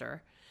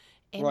sister.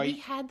 And we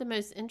had the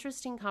most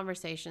interesting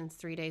conversations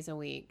 3 days a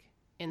week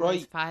in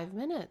those 5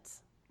 minutes.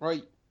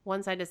 Right.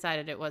 Once I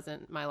decided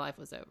my life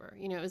was over.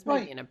 It was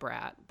me being a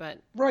brat, but...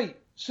 Right.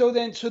 So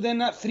then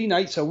that 3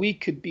 nights a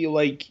week could be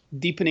like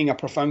deepening a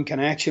profound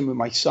connection with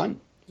my son.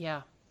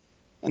 Yeah.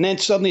 And then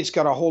suddenly it's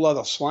got a whole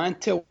other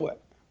slant to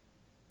it.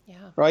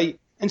 Yeah. Right.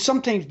 And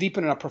sometimes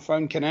deepening a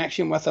profound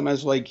connection with him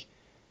is like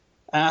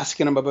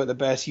asking him about the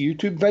best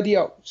YouTube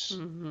videos.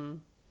 Mm-hmm.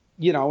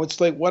 It's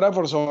like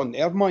whatever's on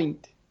their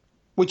mind.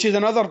 Which is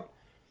another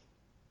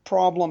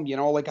problem,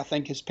 like I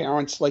think as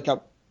parents, like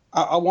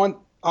I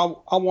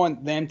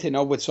want them to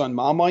know what's on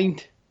my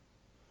mind.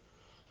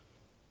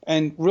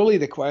 And really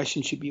the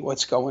question should be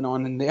what's going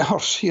on in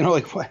theirs,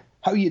 like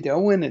how you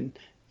doing, and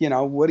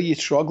what are you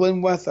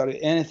struggling with, or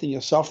anything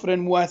you're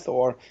suffering with,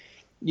 or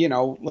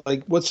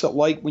like what's it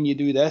like when you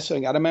do this?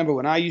 And I remember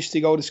when I used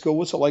to go to school,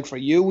 what's it like for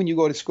you when you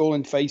go to school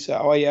and face it?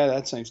 Oh yeah,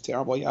 that sounds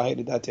terrible. Yeah, I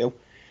hated that too.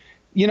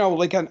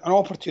 Like an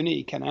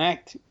opportunity to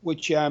connect,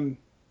 which I'm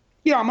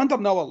under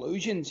no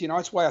illusions.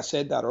 That's why I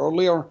said that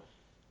earlier.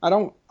 I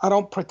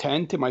don't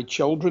pretend to my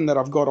children that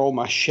I've got all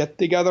my shit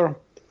together.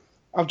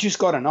 I've just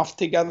got enough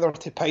together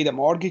to pay the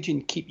mortgage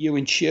and keep you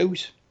in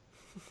shoes.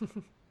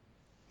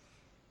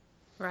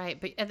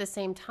 Right. But at the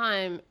same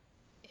time,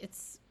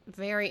 it's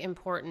very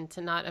important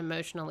to not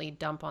emotionally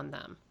dump on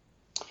them.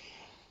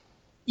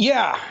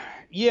 Yeah.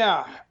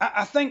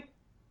 I think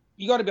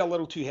you got to be a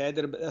little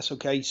two-headed about this,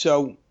 okay?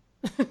 So,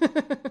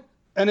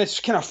 and it's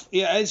kind of,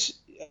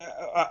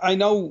 I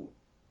know,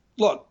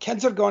 look,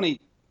 kids are going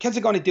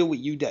to do what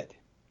you did,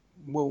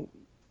 well,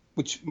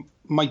 which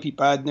might be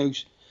bad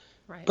news,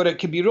 but it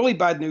could be really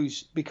bad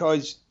news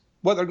because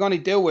what they're going to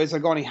do is they're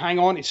going to hang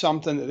on to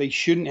something that they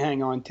shouldn't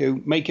hang on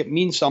to, make it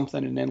mean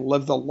something, and then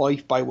live their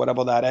life by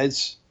whatever that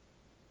is.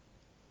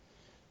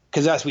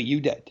 Because that's what you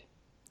did.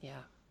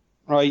 Yeah.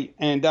 Right?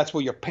 And that's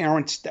what your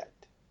parents did.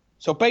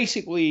 So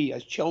basically,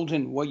 as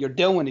children, what you're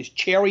doing is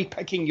cherry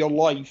picking your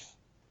life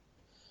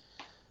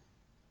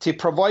to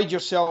provide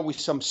yourself with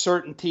some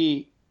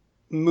certainty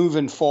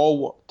moving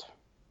forward.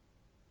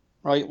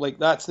 Right? Like,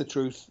 that's the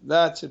truth.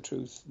 That's the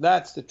truth.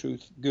 That's the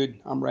truth. Good.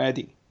 I'm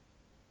ready.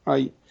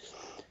 right?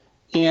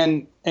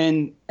 And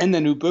in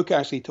the new book, I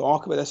actually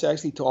talk about this. I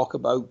actually talk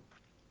about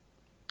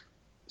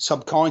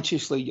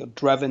subconsciously you're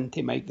driven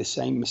to make the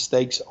same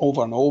mistakes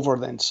over and over,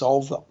 then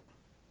solve them.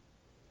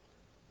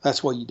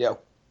 That's what you do.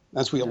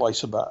 That's what your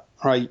life's about,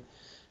 right?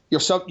 Your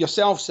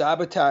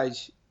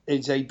self-sabotage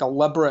is a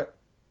deliberate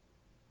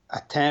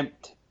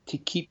attempt to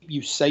keep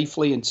you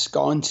safely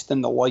ensconced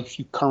in the life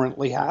you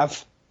currently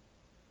have,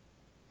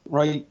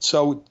 right?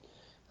 So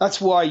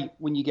that's why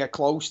when you get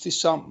close to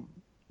something,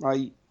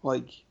 right,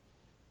 like,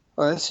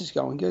 oh, this is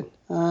going good.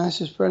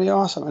 This is pretty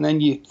awesome. And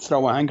then you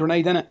throw a hand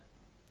grenade in it.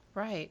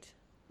 Right.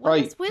 What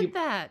is with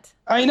that?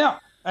 I know.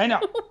 What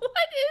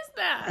is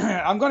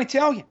that? I'm going to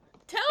tell you.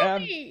 Tell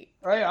me.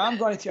 Right, I'm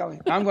going to tell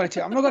you. I'm not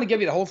going to give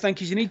you the whole thing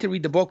because you need to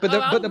read the book. But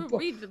I'll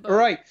read the book.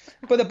 Right.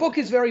 But the book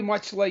is very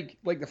much like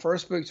the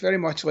first book. It's very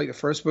much like the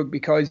first book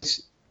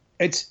because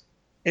it's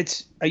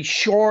a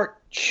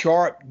short,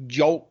 sharp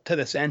jolt to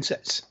the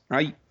senses,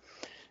 right?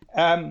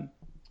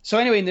 So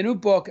anyway, in the new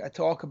book, I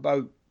talk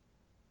about,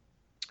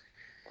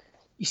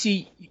 you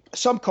see,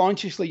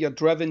 subconsciously you're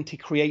driven to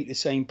create the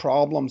same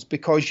problems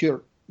because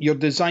you're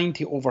designed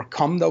to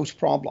overcome those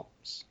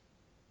problems.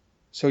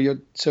 So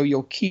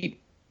you'll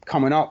keep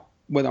coming up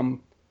with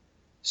them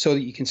so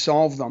that you can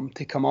solve them,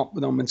 to come up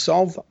with them and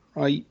solve them,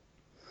 right?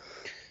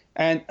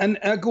 And in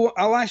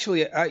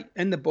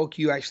the book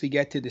you actually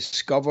get to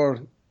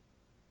discover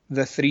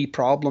the 3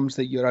 problems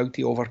that you're out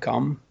to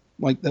overcome,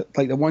 like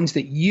the ones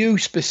that you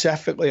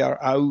specifically are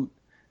out.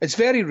 It's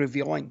very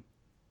revealing,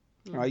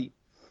 right?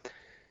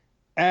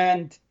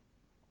 And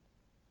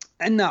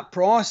in that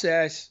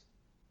process,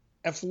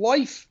 if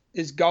life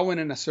is going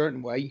in a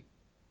certain way,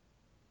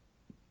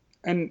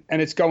 and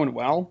it's going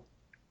well,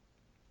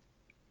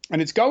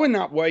 and it's going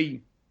that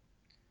way,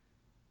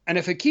 and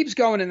if it keeps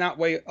going in that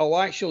way, it'll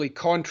actually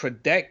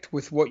contradict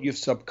with what you've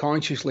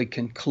subconsciously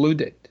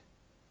concluded,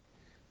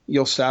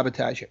 you'll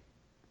sabotage it.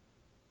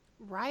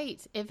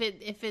 Right.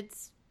 If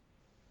it's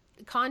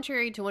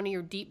contrary to one of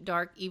your deep,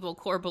 dark, evil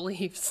core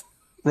beliefs.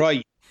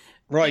 Right.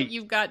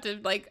 You've got to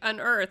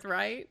unearth,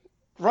 right?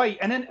 Right.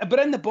 And then, but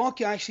in the book,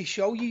 you actually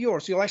show you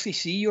yours. You'll actually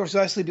see yours.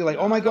 You'll actually be like,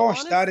 oh my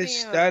gosh, that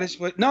is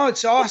what, no,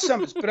 it's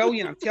awesome. It's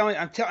brilliant.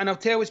 and I'll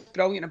tell you what's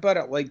brilliant about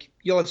it. Like,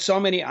 you'll have so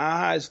many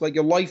ahas, like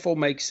your life will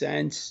make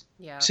sense.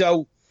 Yeah.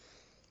 So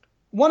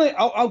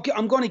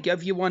I'm going to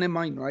give you one in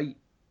mine, right?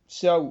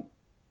 So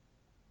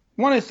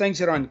one of the things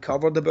that I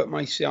uncovered about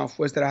myself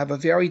was that I have a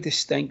very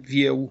distinct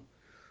view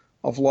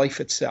of life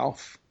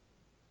itself,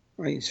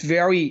 right? It's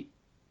very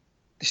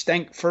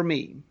distinct for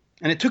me.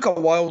 And it took a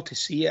while to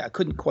see it. I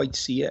couldn't quite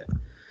see it.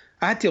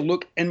 I had to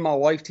look in my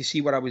life to see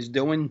what I was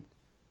doing,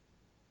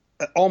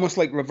 almost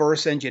like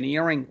reverse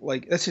engineering.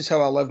 Like, this is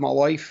how I live my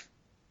life.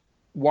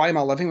 Why am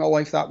I living my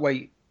life that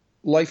way?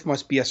 Life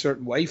must be a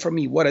certain way for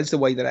me. What is the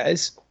way that it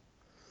is?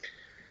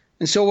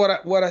 And so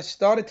what I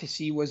started to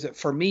see was that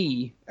for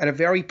me, at a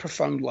very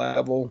profound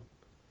level,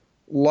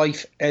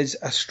 life is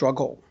a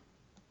struggle,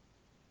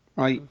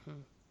 right?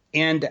 Mm-hmm.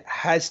 And it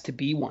has to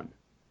be one.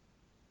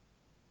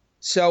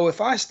 So if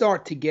my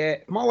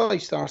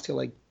life starts to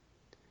like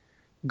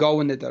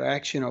go in the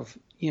direction of,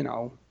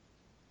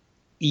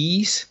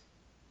 ease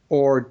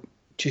or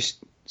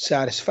just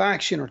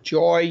satisfaction or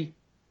joy,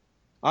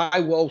 I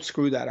will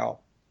screw that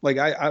up. Like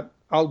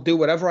I'll do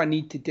whatever I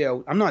need to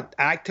do. I'm not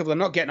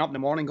getting up in the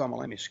morning going,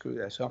 well, let me screw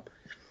this up.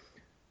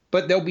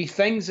 But there'll be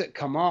things that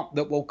come up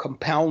that will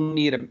compel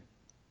me to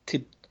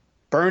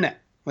burn it.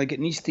 Like, it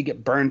needs to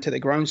get burned to the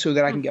ground so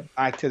that I can get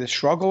back to the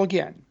struggle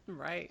again.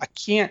 Right. I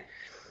can't.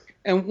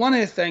 And one of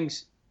the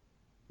things,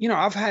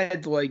 I've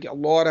had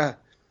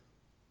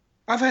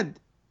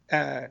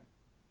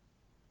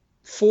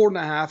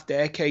 4.5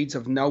 decades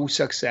of no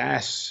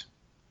success,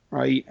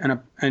 right?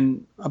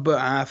 And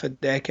about half a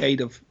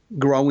decade of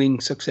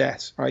growing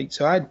success, right?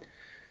 So I had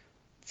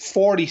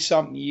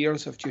 40-something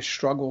years of just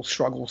struggle.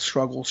 Hard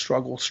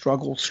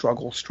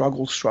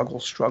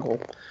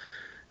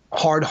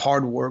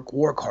work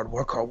hard,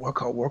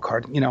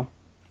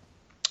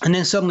 And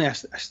then suddenly I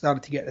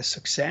started to get this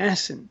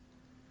success, and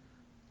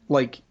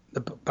like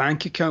the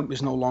bank account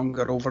was no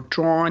longer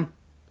overdrawn.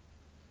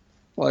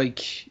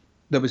 Like,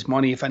 there was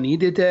money if I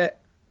needed it.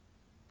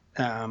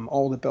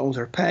 All the bills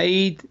are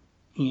paid,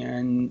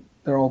 and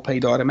they're all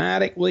paid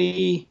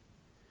automatically.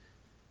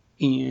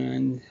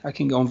 And I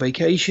can go on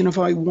vacation if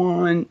I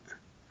want.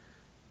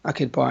 I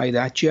could buy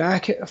that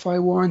jacket if I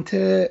want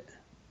it.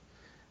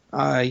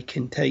 I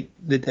can take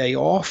the day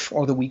off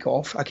or the week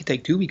off. I could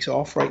take 2 weeks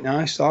off right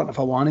now. Starting if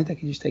I wanted, I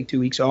could just take 2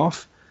 weeks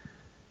off.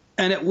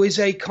 And it was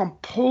a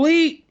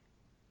complete,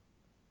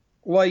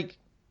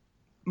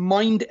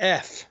 mind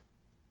F.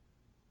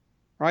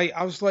 Right?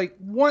 I was like,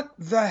 what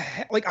the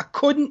heck? Like, I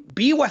couldn't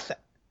be with it.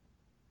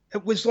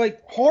 It was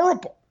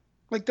horrible.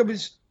 Like, there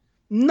was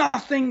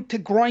nothing to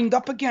grind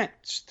up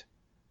against.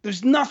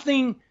 There's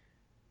nothing.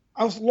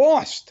 I was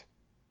lost.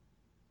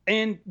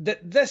 And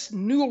that this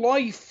new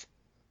life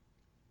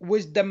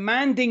was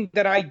demanding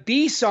that I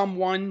be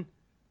someone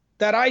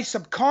that I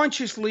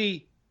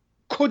subconsciously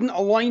couldn't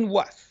align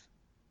with.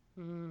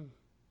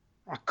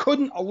 I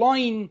couldn't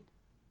align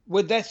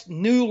with this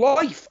new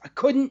life. I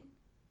couldn't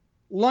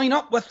line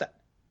up with it,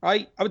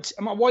 right?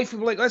 My wife would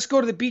be like, let's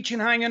go to the beach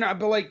and hang in. I'd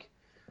be like,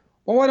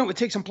 well, why don't we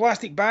take some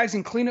plastic bags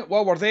and clean it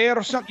while we're there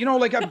or something? You know,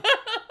 like,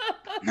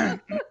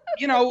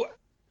 you know,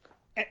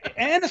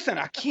 anything.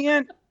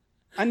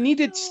 I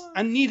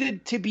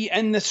needed to be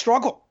in the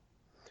struggle.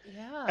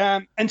 Yeah.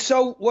 And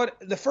so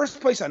the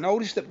first place I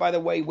noticed it, by the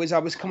way, was I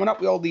was coming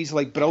up with all these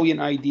like brilliant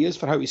ideas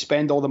for how to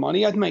spend all the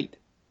money I'd made.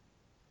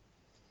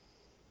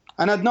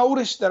 And I'd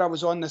noticed that I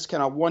was on this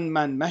kind of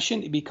one-man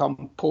mission to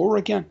become poor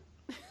again.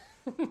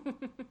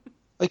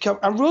 Like,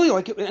 I really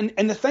like it.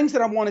 And the things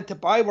that I wanted to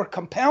buy were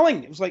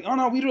compelling. It was like, oh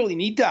no, we really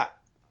need that.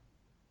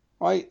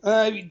 Right?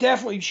 We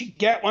definitely should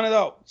get one of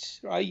those,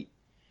 right?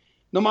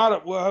 No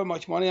matter how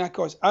much money that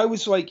costs. I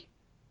was like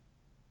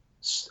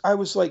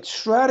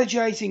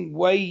strategizing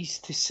ways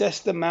to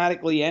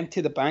systematically empty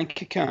the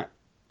bank account.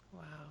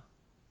 Wow.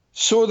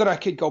 So that I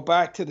could go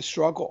back to the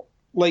struggle.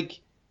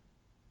 Like,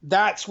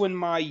 that's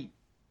when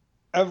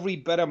every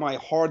bit of my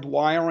hard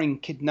wiring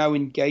could now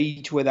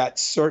engage with that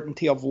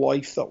certainty of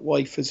life, that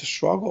life is a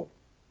struggle.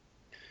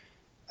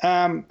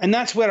 And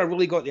that's where I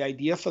really got the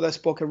idea for this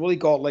book. I really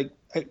got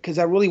because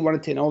I really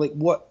wanted to know like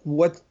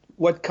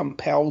what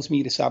compels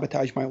me to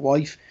sabotage my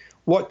life,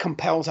 what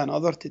compels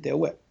another to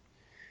do it.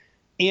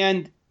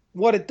 And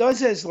what it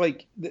does is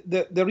like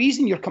the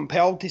reason you're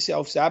compelled to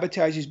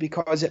self-sabotage is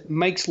because it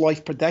makes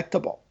life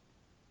predictable.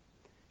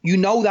 You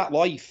know that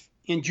life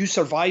and you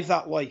survive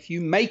that life.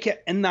 You make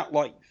it in that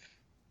life.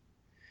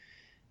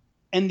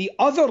 And the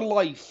other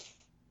life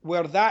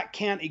where that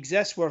can't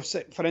exist, where,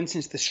 for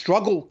instance, the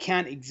struggle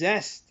can't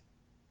exist,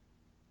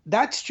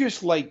 that's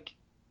just like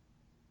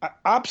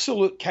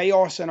absolute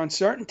chaos and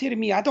uncertainty to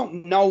me. I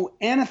don't know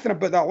anything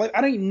about that life. I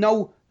don't even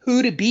know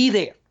who to be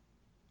there.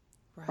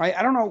 Right?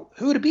 I don't know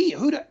who to be,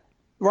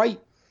 right?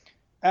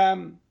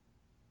 And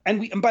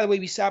by the way,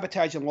 we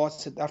sabotage in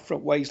lots of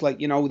different ways,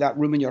 like, you know, that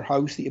room in your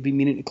house that you've been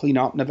meaning to clean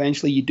up, and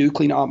eventually you do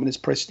clean it up and it's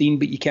pristine,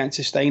 but you can't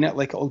sustain it.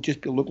 Like, it'll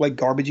just look like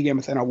garbage again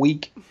within a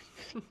week.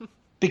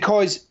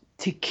 Because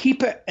to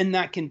keep it in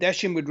that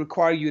condition would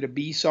require you to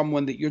be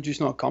someone that you're just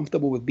not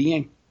comfortable with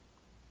being.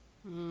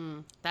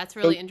 That's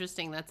really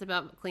interesting. That's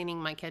about cleaning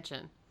my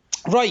kitchen.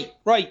 Right.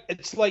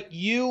 It's like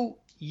you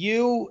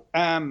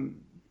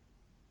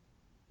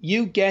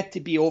get to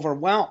be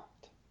overwhelmed.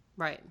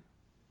 Right.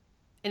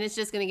 And it's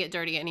just going to get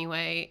dirty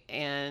anyway.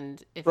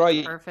 And if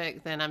it's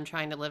perfect, then I'm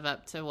trying to live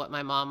up to what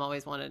my mom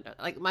always wanted.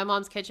 Like, my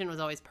mom's kitchen was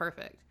always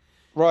perfect.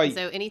 Right. And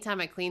so anytime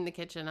I clean the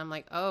kitchen, I'm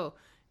like, oh,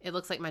 it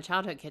looks like my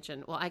childhood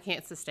kitchen. Well, I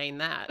can't sustain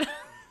that.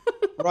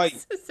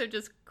 Right. So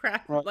just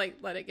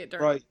let it get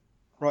dirty.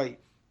 Right.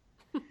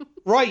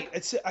 Right.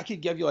 I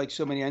could give you like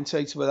so many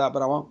insights with that,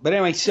 but I won't. But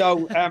anyway,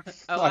 so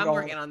I'm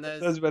working on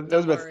those.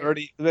 Those were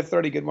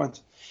 30 good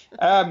ones.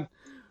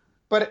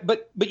 But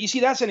you see,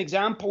 that's an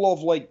example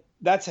of like,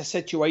 that's a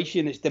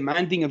situation that's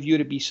demanding of you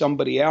to be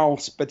somebody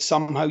else, but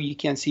somehow you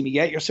can't seem to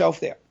get yourself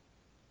there.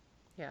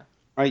 Yeah.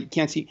 Right.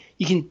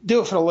 You can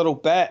do it for a little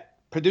bit,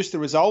 produce the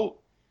result,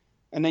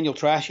 and then you'll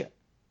trash it.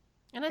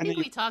 And I think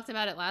we talked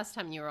about it last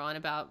time you were on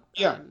about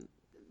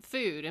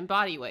food and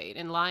body weight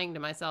and lying to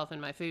myself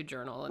in my food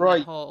journal and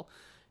that whole,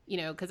 you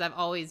know, because I've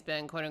always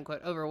been quote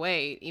unquote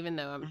overweight, even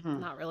though I'm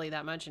not really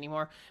that much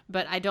anymore.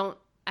 But I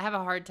have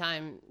a hard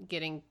time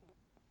getting,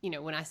 you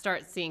know, when I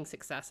start seeing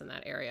success in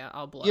that area,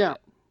 I'll blow it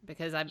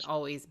because I've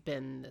always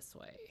been this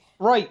way.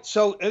 Right.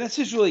 So this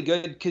is really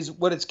good because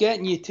what it's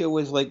getting you to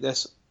is like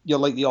this, you're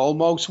like the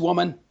almost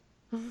woman.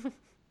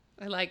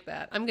 I like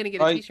that. I'm going to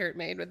get a t-shirt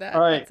made with that.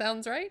 Right. That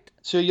sounds right.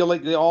 So you're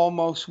like the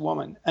almost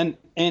woman. And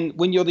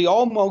when you're the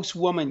almost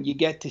woman, you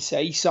get to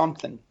say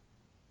something.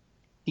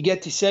 You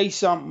get to say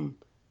something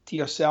to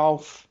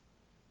yourself,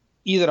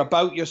 either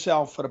about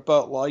yourself or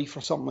about life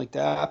or something like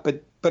that.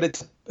 But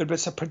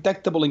it's a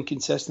predictable and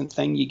consistent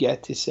thing you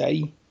get to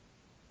say.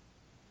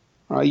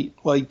 Right?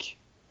 Like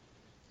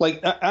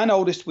I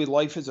noticed with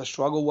life as a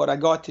struggle, what I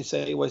got to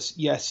say was,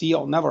 yeah, see,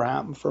 it'll never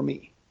happen for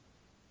me.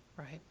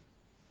 Right.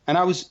 And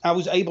I was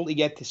able to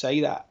get to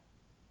say that,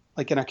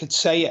 like, and I could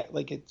say it,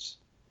 like it's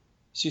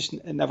just,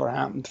 it never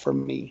happened for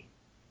me.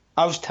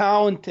 I was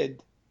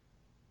talented,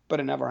 but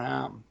it never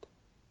happened,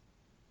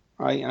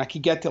 right? And I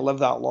could get to live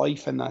that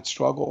life and that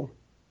struggle.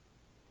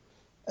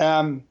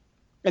 And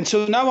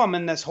so now I'm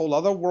in this whole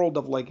other world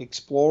of like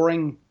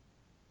exploring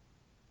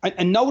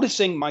and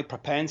noticing my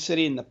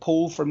propensity and the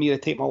pull for me to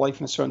take my life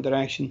in a certain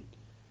direction.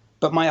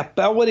 But my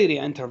ability to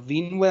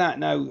intervene with that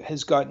now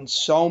has gotten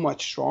so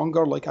much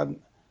stronger. Like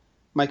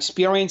my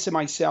experience of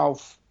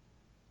myself,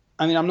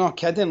 I mean, I'm not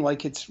kidding.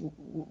 Like, it's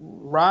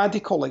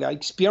radical. Like, I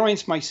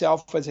experience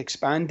myself as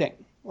expanding.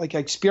 Like, I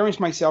experience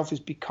myself as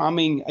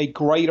becoming a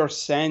greater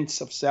sense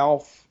of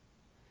self.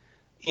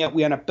 Yet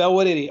we have an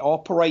ability to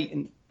operate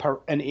in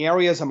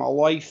areas of my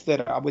life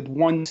that I would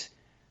once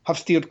have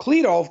steered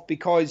clear of,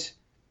 because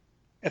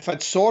if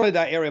I'd sorted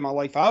that area of my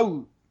life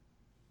out,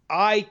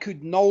 I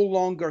could no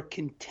longer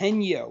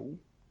continue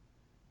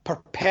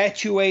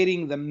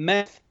perpetuating the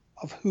myth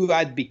of who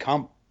I'd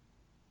become.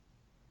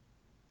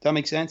 Does that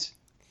make sense?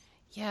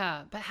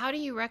 Yeah, but how do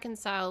you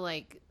reconcile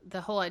like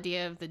the whole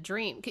idea of the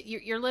dream?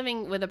 You're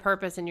living with a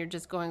purpose and you're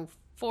just going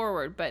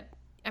forward. But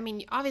I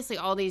mean, obviously,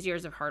 all these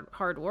years of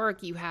hard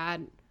work, you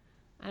had.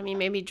 I mean,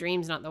 maybe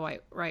dream's not the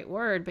right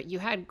word, but you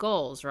had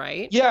goals,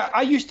 right? Yeah,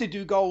 I used to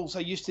do goals. I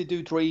used to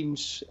do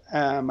dreams.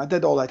 I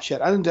did all that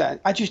shit. I don't do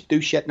that. I just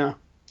do shit now.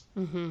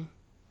 Mm-hmm.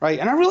 Right.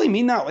 And I really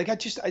mean that. Like,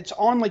 it's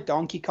on like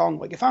Donkey Kong.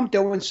 Like, if I'm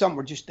doing something,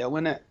 we're just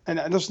doing it. And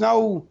there's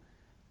no,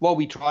 well,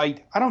 we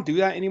tried. I don't do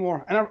that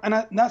anymore.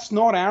 And that's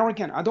not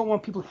arrogant. I don't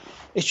want people,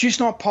 it's just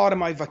not part of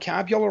my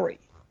vocabulary.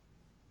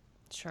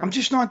 Sure. I'm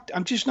just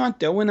not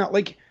doing that.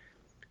 Like,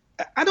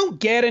 I don't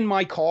get in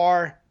my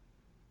car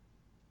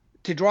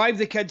to drive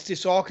the kids to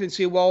soccer and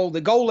say, well,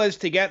 the goal is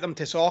to get them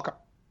to soccer.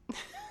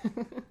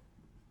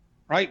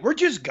 Right? We're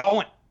just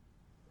going.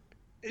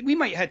 We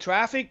might hit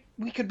traffic.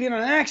 We could be in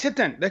an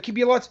accident. There could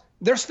be lots.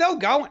 They're still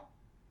going.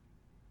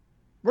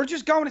 We're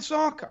just going to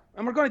soccer.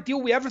 And we're going to deal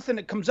with everything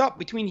that comes up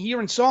between here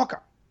and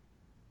soccer.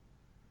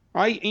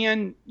 Right?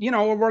 And,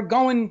 we're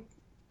going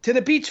to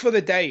the beach for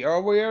the day,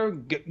 or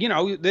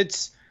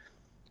it's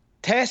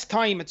test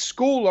time at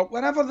school, or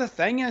whatever the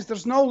thing is.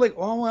 There's no like,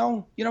 oh,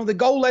 well, the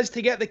goal is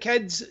to get the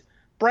kids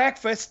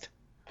breakfast.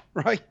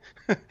 Right?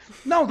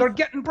 No, they're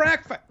getting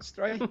breakfast.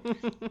 Right?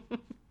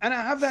 And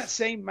I have that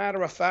same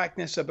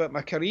matter-of-factness about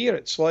my career.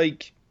 It's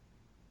like,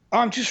 oh,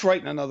 I'm just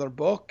writing another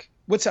book.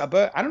 What's it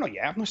about? I don't know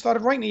yet. I've not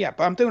started writing it yet,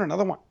 but I'm doing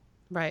another one.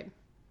 Right.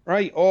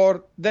 Right.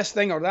 Or this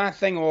thing or that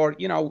thing, or,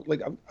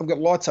 like I've got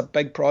lots of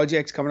big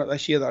projects coming up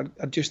this year that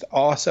are just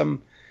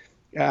awesome.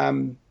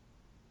 That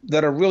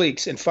are really,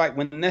 in fact,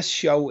 when this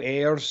show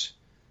airs,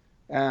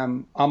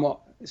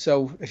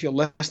 so if you're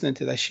listening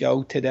to this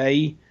show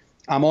today,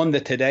 I'm on the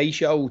Today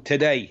Show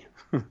today.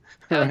 Oh,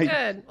 right?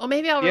 Good. Well,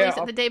 maybe I'll release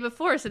it the day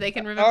before so they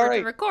can remember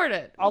to record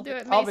it. We'll do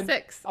it May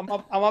 6th.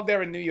 I'm up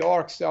there in New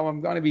York, so I'm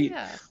going to be.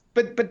 Yeah.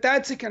 But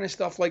that's the kind of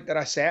stuff like that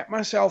I set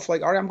myself.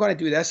 Like, all right, I'm going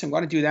to do this, I'm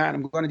going to do that,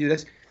 and I'm going to do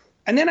this,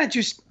 and then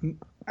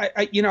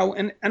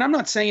and I'm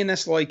not saying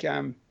this like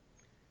I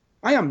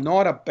am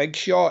not a big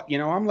shot.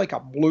 I'm like a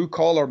blue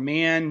collar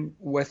man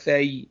with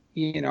a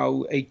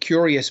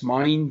curious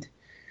mind.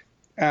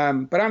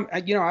 But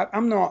I'm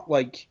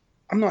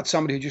not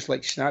somebody who just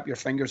like snap your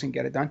fingers and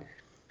get it done.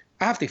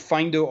 I have to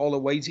find out all the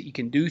ways that you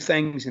can do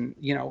things, and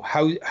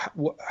how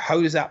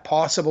is that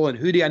possible, and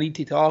who do I need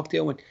to talk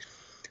to,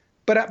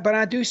 but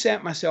I do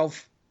set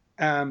myself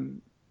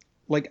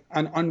like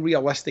an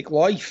unrealistic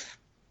life,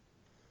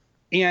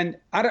 and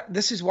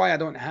this is why I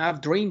don't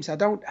have dreams. I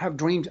don't have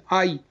dreams.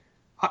 I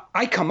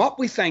come up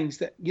with things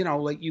that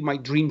like you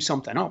might dream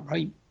something up,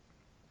 right?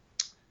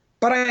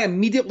 But I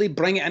immediately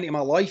bring it into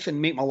my life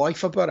and make my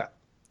life about it.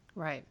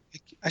 Right.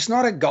 It's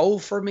not a goal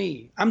for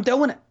me. I'm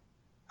doing it.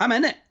 I'm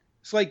in it.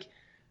 It's like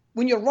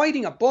when you're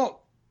writing a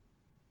book,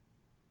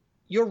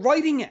 you're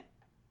writing it.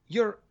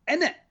 You're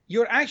in it.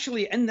 You're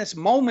actually in this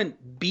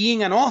moment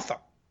being an author.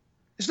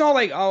 It's not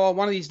like, oh,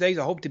 one of these days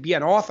I hope to be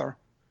an author.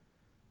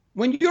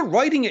 When you're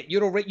writing it,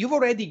 you've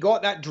already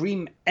got that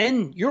dream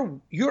in.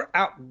 You're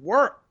at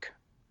work,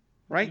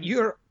 right?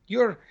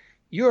 Mm-hmm.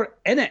 You're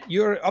in it.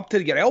 You're up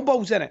to your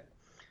elbows in it.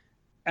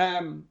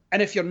 And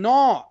if you're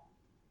not,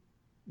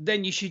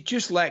 then you should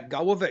just let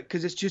go of it,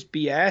 because it's just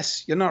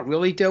BS. You're not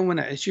really doing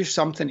it. It's just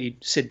something to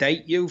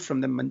sedate you from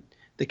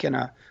the kind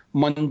of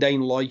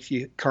mundane life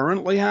you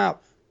currently have.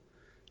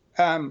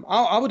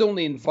 I would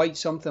only invite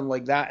something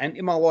like that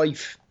into my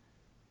life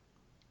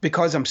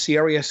because I'm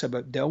serious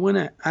about doing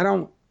it. I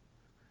don't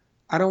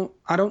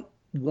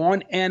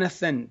want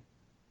anything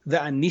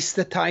that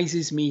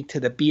anesthetizes me to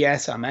the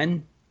BS I'm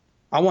in.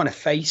 I want to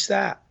face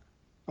that.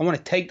 I want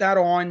to take that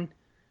on.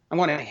 I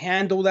want to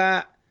handle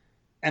that.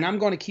 And I'm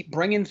going to keep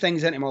bringing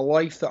things into my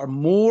life that are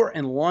more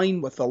in line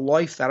with the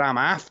life that I'm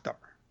after.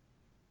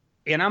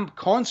 And I'm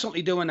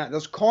constantly doing that.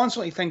 There's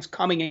constantly things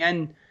coming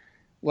in,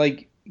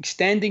 like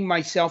extending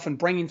myself and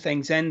bringing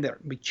things in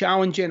that be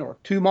challenging or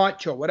too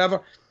much or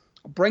whatever.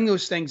 I'll bring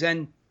those things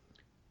in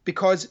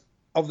because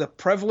of the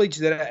privilege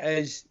that it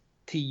is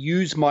to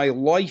use my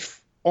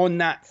life on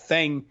that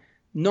thing,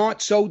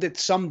 not so that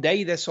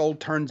someday this all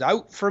turns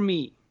out for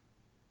me.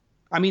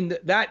 I mean,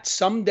 that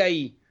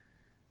someday,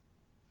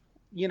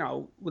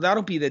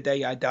 that'll be the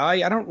day I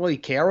die. I don't really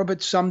care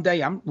about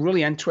someday. I'm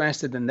really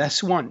interested in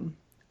this one.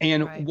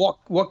 And right.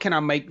 What can I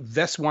make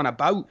this one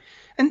about?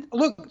 And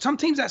look,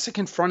 sometimes that's a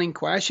confronting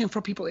question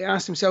for people to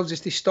ask themselves,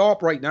 is to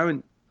stop right now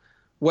and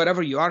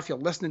wherever you are, if you're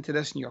listening to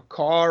this in your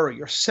car or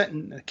you're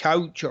sitting on the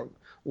couch or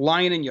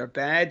lying in your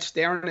bed,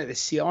 staring at the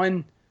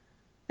ceiling,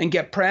 and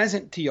get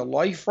present to your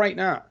life right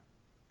now.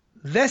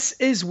 This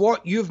is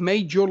what you've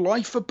made your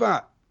life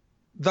about,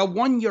 the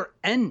one you're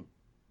in.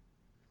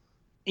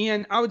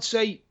 And I would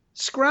say,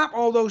 scrap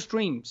all those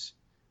dreams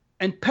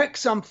and pick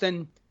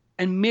something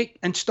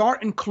and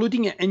start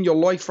including it in your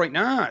life right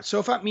now. So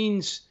if that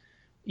means,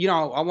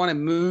 I want to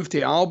move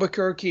to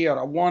Albuquerque, or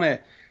I want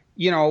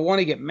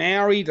to get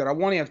married, or I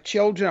want to have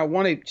children, I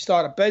want to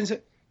start a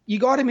business, you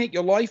got to make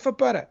your life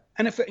about it.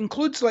 And if it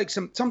includes like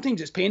sometimes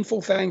it's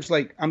painful things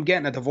like I'm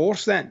getting a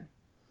divorce, then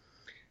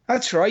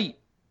that's right.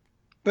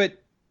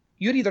 But,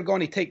 you're either going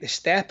to take the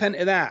step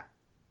into that,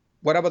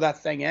 whatever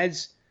that thing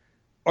is,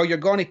 or you're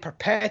going to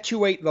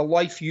perpetuate the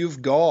life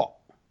you've got.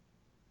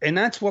 And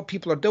that's what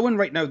people are doing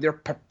right now. They're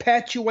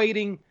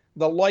perpetuating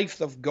the life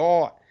they've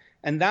got.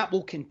 And that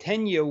will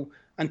continue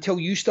until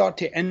you start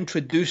to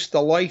introduce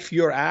the life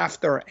you're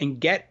after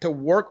and get to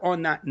work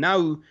on that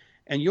now.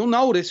 And you'll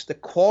notice the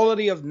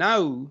quality of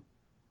now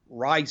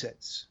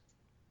rises.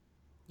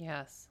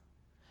 Yes.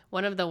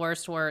 One of the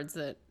worst words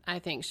that I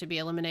think should be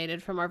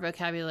eliminated from our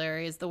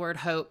vocabulary is the word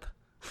hope.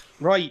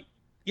 Right.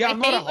 Yeah, I'm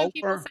not a when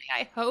people hoper.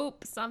 say I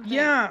hope something.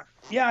 Yeah,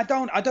 I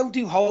don't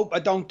do hope. I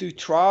don't do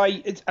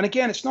try. And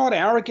again, it's not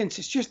arrogance.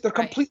 It's just they're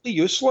completely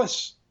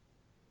useless.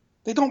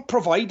 They don't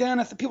provide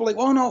anything. People are like,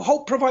 oh no,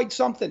 hope provides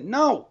something.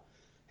 No,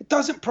 it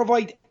doesn't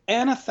provide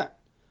anything.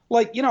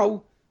 Like,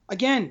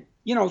 again,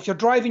 if you're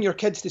driving your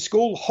kids to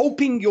school,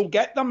 hoping you'll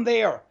get them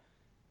there,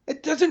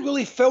 it doesn't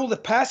really fill the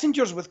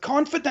passengers with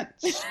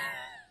confidence.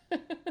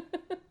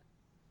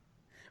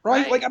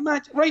 Right? Like,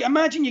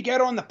 imagine you get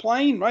on the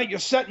plane, right? You're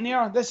sitting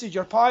there. This is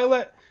your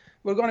pilot.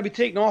 We're going to be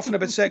taking off in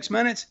about 6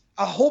 minutes.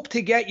 I hope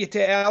to get you to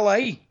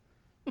LA.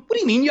 What do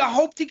you mean you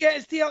hope to get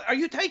us to LA? Are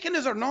you taking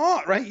us or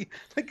not? Right?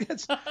 Like,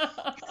 that's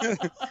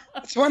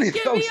one of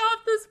those. Get me off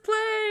this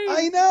plane.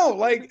 I know.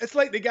 Like, it's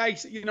like the guy,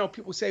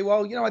 people say,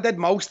 well, I did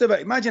most of it.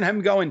 Imagine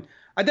him going,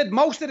 I did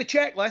most of the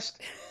checklist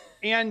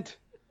and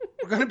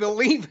we're going to be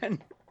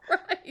leaving.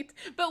 Right.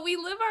 But we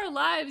live our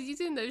lives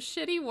using those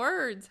shitty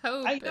words,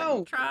 hope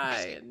and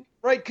try.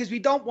 Right, because we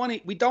don't want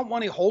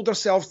to hold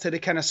ourselves to the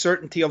kind of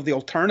certainty of the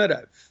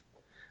alternative.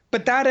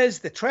 But that is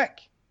the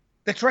trick.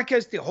 The trick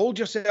is to hold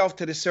yourself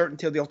to the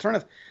certainty of the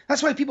alternative.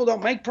 That's why people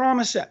don't make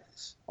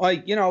promises.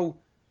 Like, I'm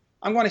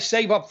going to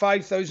save up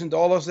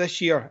 $5,000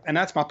 this year, and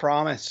that's my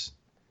promise.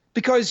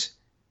 Because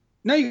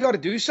now you got to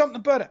do something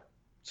about it.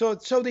 So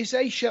they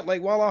say shit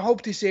like, well, I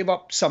hope to save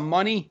up some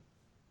money.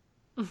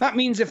 That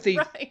means if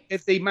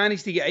they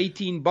manage to get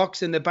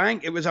 $18 in the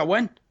bank, it was a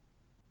win.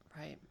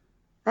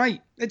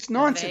 Right. It's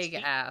nonsense.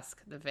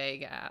 The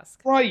vague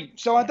ask. Right.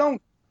 So yeah.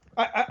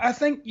 I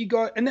think you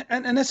got,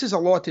 and this is a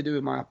lot to do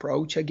with my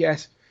approach, I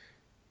guess.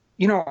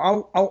 I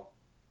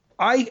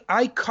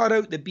cut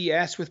out the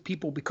BS with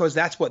people because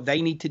that's what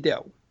they need to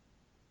do.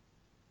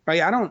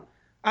 Right.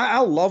 I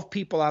love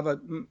people.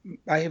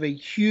 I have a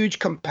huge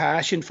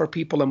compassion for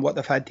people and what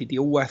they've had to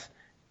deal with.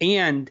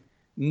 And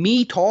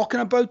me talking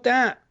about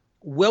that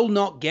will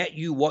not get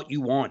you what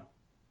you want.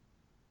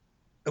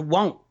 It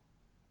won't.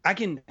 I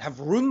can have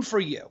room for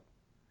you.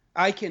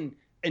 I can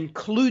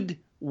include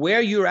where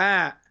you're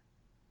at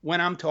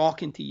when I'm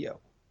talking to you.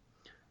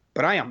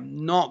 But I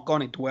am not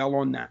going to dwell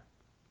on that.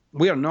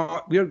 We're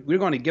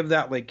going to give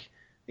that like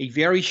a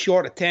very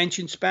short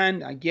attention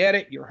span. I get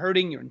it. You're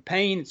hurting. You're in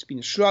pain. It's been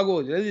a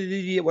struggle.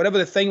 Whatever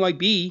the thing might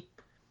be.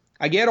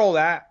 I get all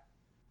that.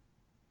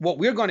 What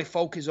we're going to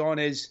focus on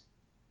is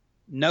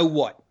now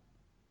what?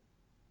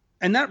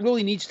 And that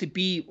really needs to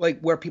be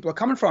like where people are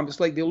coming from. It's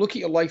like they look at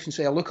your life and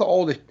say, I look at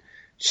all the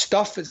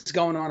stuff that's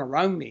going on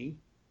around me.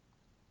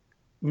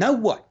 Now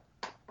what?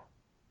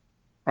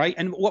 Right?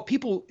 And what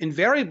people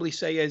invariably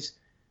say is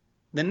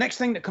the next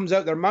thing that comes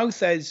out their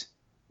mouth is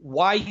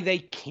why they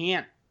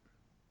can't.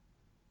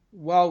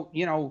 Well,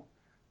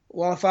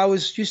 if I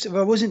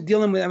wasn't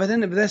dealing with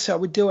everything of this, I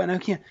would do it. And I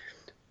can't.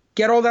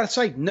 Get all that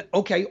aside.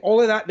 Okay, all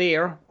of that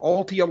there,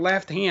 all to your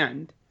left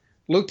hand.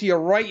 Look to your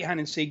right hand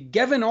and say,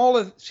 given all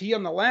of this here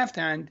on the left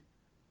hand,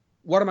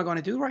 what am I going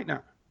to do right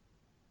now?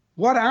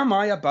 What am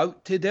I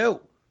about to do?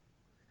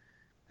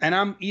 And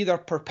I'm either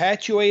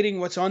perpetuating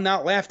what's on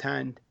that left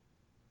hand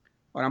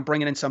or I'm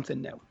bringing in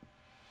something new.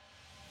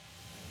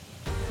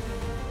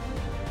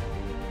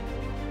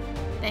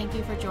 Thank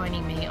you for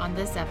joining me on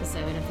this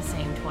episode of The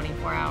Same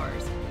 24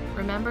 Hours.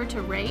 Remember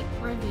to rate,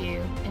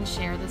 review, and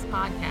share this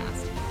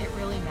podcast. It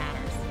really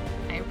matters.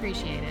 I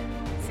appreciate it.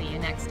 See you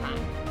next time.